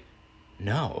was like,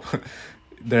 no,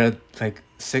 there are like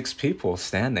 6 people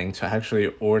standing to actually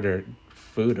order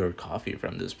food or coffee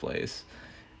from this place.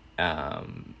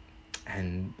 And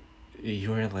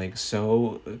you were like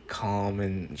so calm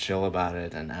and chill about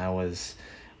it, and I was,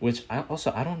 which I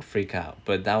don't freak out,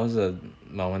 but that was a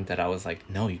moment that I was like,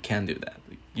 no, you can't do that.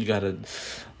 You gotta,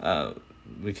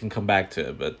 we can come back to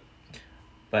it, but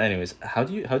anyways, how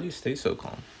do you stay so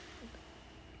calm?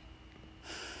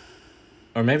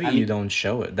 Or maybe you don't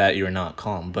show it that you're not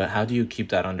calm, but how do you keep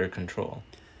that under control?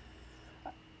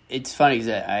 It's funny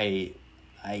because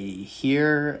I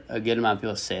hear a good amount of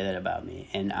people say that about me,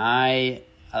 and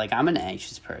I'm an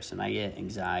anxious person. I get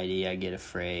anxiety. I get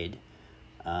afraid.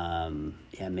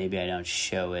 Maybe I don't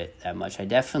show it that much. I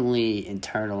definitely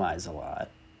internalize a lot.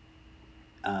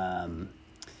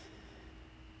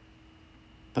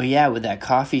 But yeah, with that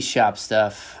coffee shop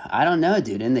stuff, I don't know,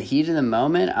 dude. In the heat of the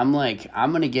moment, I'm like,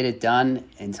 I'm going to get it done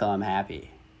until I'm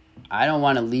happy. I don't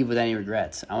want to leave with any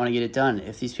regrets. I want to get it done.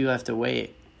 If these people have to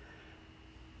wait,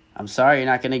 I'm sorry you're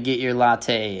not going to get your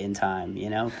latte in time, you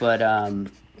know? But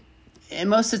and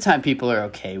most of the time people are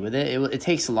okay with it. It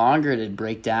takes longer to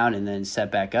break down and then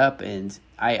set back up. And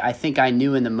I think I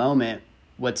knew in the moment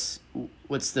what's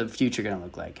the future going to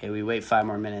look like? Hey, we wait 5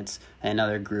 more minutes, and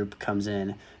another group comes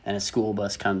in, and a school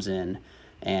bus comes in,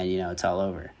 and it's all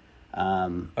over.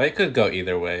 It could go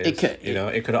either way. It could,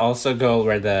 it could also go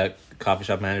where the coffee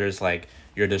shop manager is like,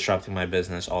 "You're disrupting my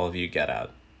business. All of you get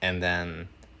out," and then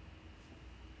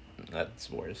that's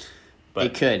worse. But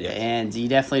it could, yes. And you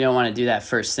definitely don't want to do that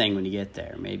first thing when you get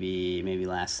there. Maybe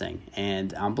last thing.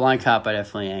 And on Blind Cop, I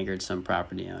definitely angered some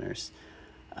property owners.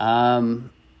 I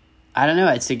don't know.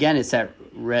 It's that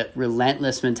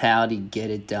relentless mentality.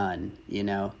 Get it done.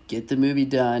 Get the movie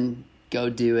done. Go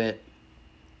do it.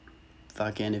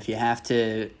 Fucking, if you have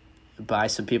to buy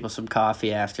some people some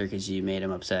coffee after because you made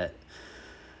them upset,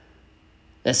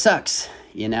 that sucks.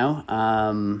 But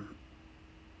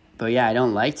yeah, I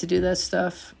don't like to do that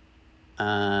stuff.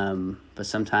 But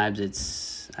sometimes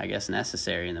it's, I guess,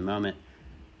 necessary in the moment.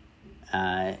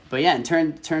 But yeah, in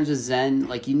terms of Zen,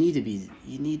 like you need to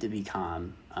be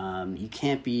calm. You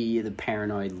can't be the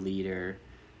paranoid leader.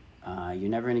 You're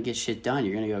never gonna get shit done.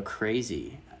 You're gonna go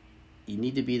crazy. You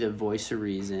need to be the voice of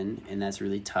reason, and that's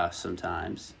really tough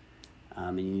sometimes.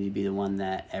 And you need to be the one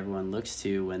that everyone looks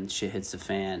to when shit hits the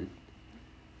fan.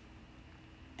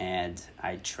 And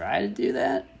I try to do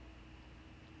that.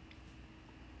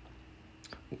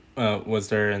 Was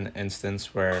there an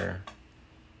instance where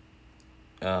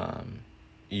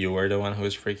you were the one who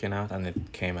was freaking out and it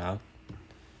came out?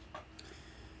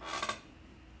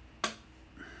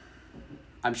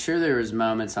 I'm sure there was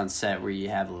moments on set where you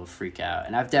have a little freak out.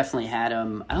 And I've definitely had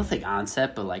them, I don't think on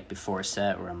set, but like before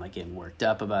set where I'm like getting worked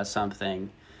up about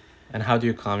something. And how do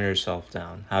you calm yourself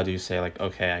down? How do you say like,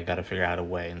 okay, I got to figure out a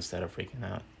way instead of freaking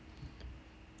out?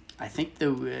 I think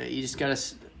you just got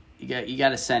to... You got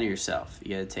to center yourself.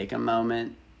 You got to take a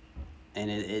moment,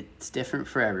 and it's different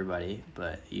for everybody.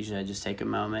 But usually, I just take a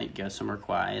moment, go somewhere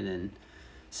quiet, and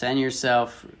center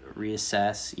yourself.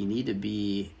 Reassess. You need to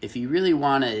be, if you really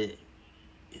want to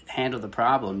handle the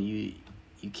problem, you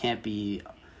can't be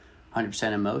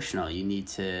 100% emotional. You need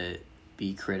to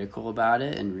be critical about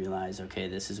it and realize, okay,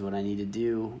 this is what I need to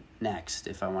do next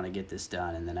if I want to get this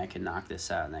done, and then I can knock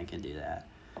this out, and I can do that.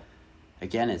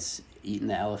 Again, it's eating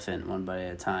the elephant one bite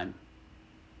at a time.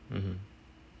 Mm-hmm.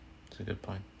 That's a good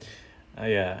point.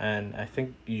 Yeah, and I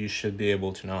think you should be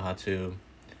able to know how to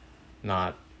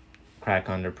not crack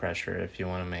under pressure if you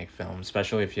want to make film,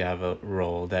 especially if you have a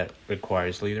role that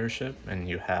requires leadership and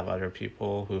you have other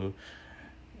people who,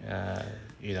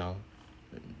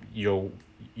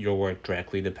 your work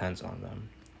directly depends on them.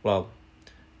 Well,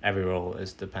 every role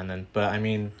is dependent, but I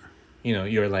mean,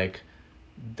 you're like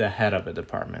the head of a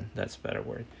department. That's a better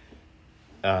word.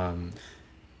 And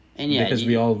yeah, because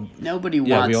nobody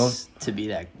wants to be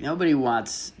that. Nobody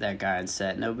wants that guy on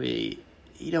set. You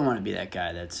don't want to be that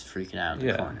guy that's freaking out in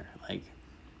the corner. Like,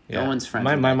 no one's friends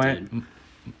with that dude.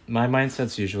 My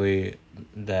mindset's usually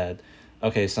that,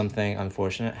 okay, something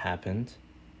unfortunate happened.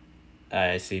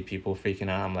 I see people freaking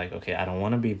out. I'm like, okay, I don't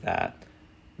want to be that.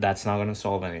 That's not going to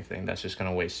solve anything. That's just going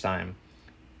to waste time.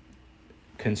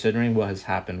 Considering what has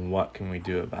happened, what can we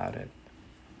do about it?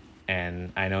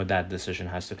 And I know that decision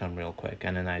has to come real quick.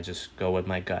 And then I just go with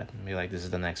my gut and be like, this is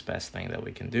the next best thing that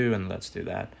we can do, and let's do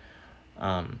that.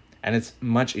 And it's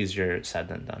much easier said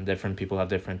than done. Different people have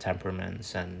different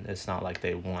temperaments, and it's not like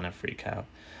they want to freak out.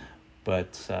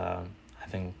 But I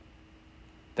think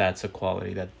that's a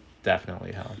quality that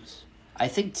definitely helps. I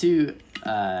think, too,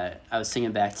 I was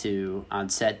thinking back to on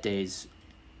set days,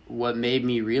 what made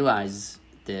me realize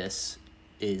this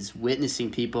is witnessing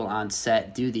people on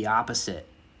set do the opposite.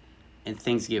 And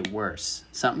things get worse.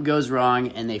 Something goes wrong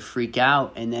and they freak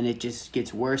out, and then it just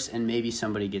gets worse, and maybe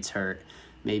somebody gets hurt.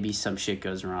 Maybe some shit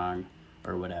goes wrong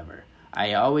or whatever.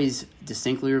 I always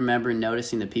distinctly remember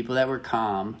noticing the people that were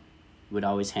calm would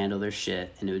always handle their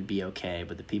shit and it would be okay.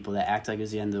 But the people that act like it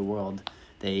was the end of the world,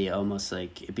 they almost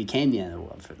like it became the end of the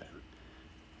world for them.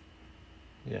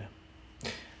 Yeah.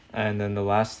 And then the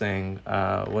last thing,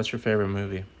 what's your favorite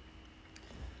movie?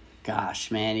 Gosh,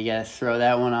 man, you gotta throw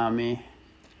that one on me.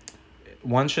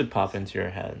 One should pop into your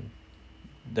head.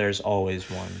 There's always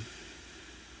one.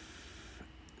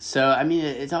 So, I mean,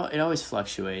 it always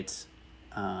fluctuates.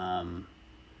 I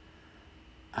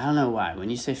don't know why. When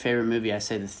you say favorite movie, I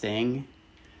say The Thing.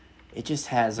 It just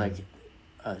has, like,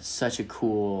 such a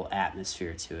cool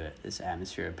atmosphere to it. This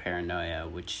atmosphere of paranoia,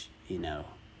 which, you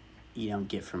don't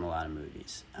get from a lot of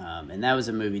movies. And that was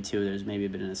a movie, too. There's maybe a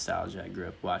bit of nostalgia. I grew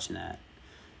up watching that.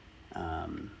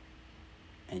 And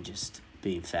just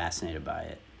being fascinated by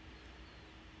it.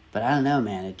 But I don't know,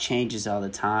 man. It changes all the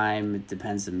time. It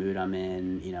depends the mood I'm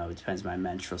in. It depends my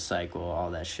menstrual cycle, all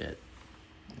that shit.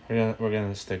 We're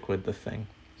gonna stick with The Thing.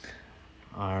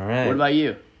 All right. What about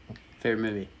you? Favorite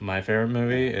movie? My favorite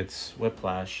movie, it's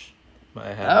Whiplash.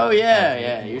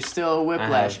 You're still a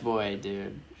Whiplash boy,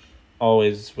 dude.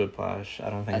 Always Whiplash. I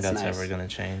don't think that's nice. ever gonna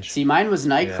change. See, mine was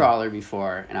Nightcrawler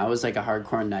before, and I was like a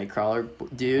hardcore Nightcrawler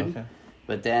dude. Okay.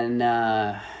 But then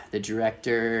the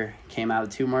director came out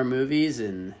with 2 more movies,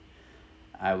 and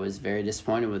I was very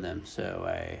disappointed with him, so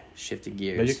I shifted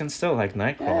gears. But you can still like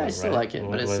Nightcrawler, yeah, I still right? like it,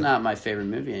 but it's not my favorite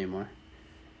movie anymore.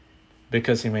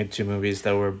 Because he made 2 movies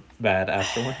that were bad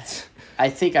afterwards. I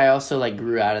think I also like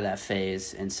grew out of that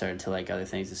phase and started to like other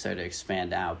things and started to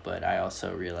expand out, but I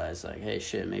also realized like, hey,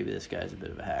 shit, maybe this guy's a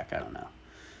bit of a hack. I don't know.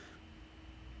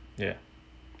 Yeah,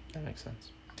 that makes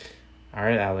sense. All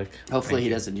right, Alec. Hopefully he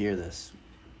doesn't hear this.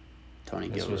 Tony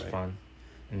Gilroy. This was fun.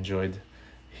 Enjoyed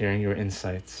hearing your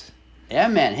insights. Yeah,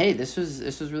 man. Hey, this was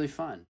really fun.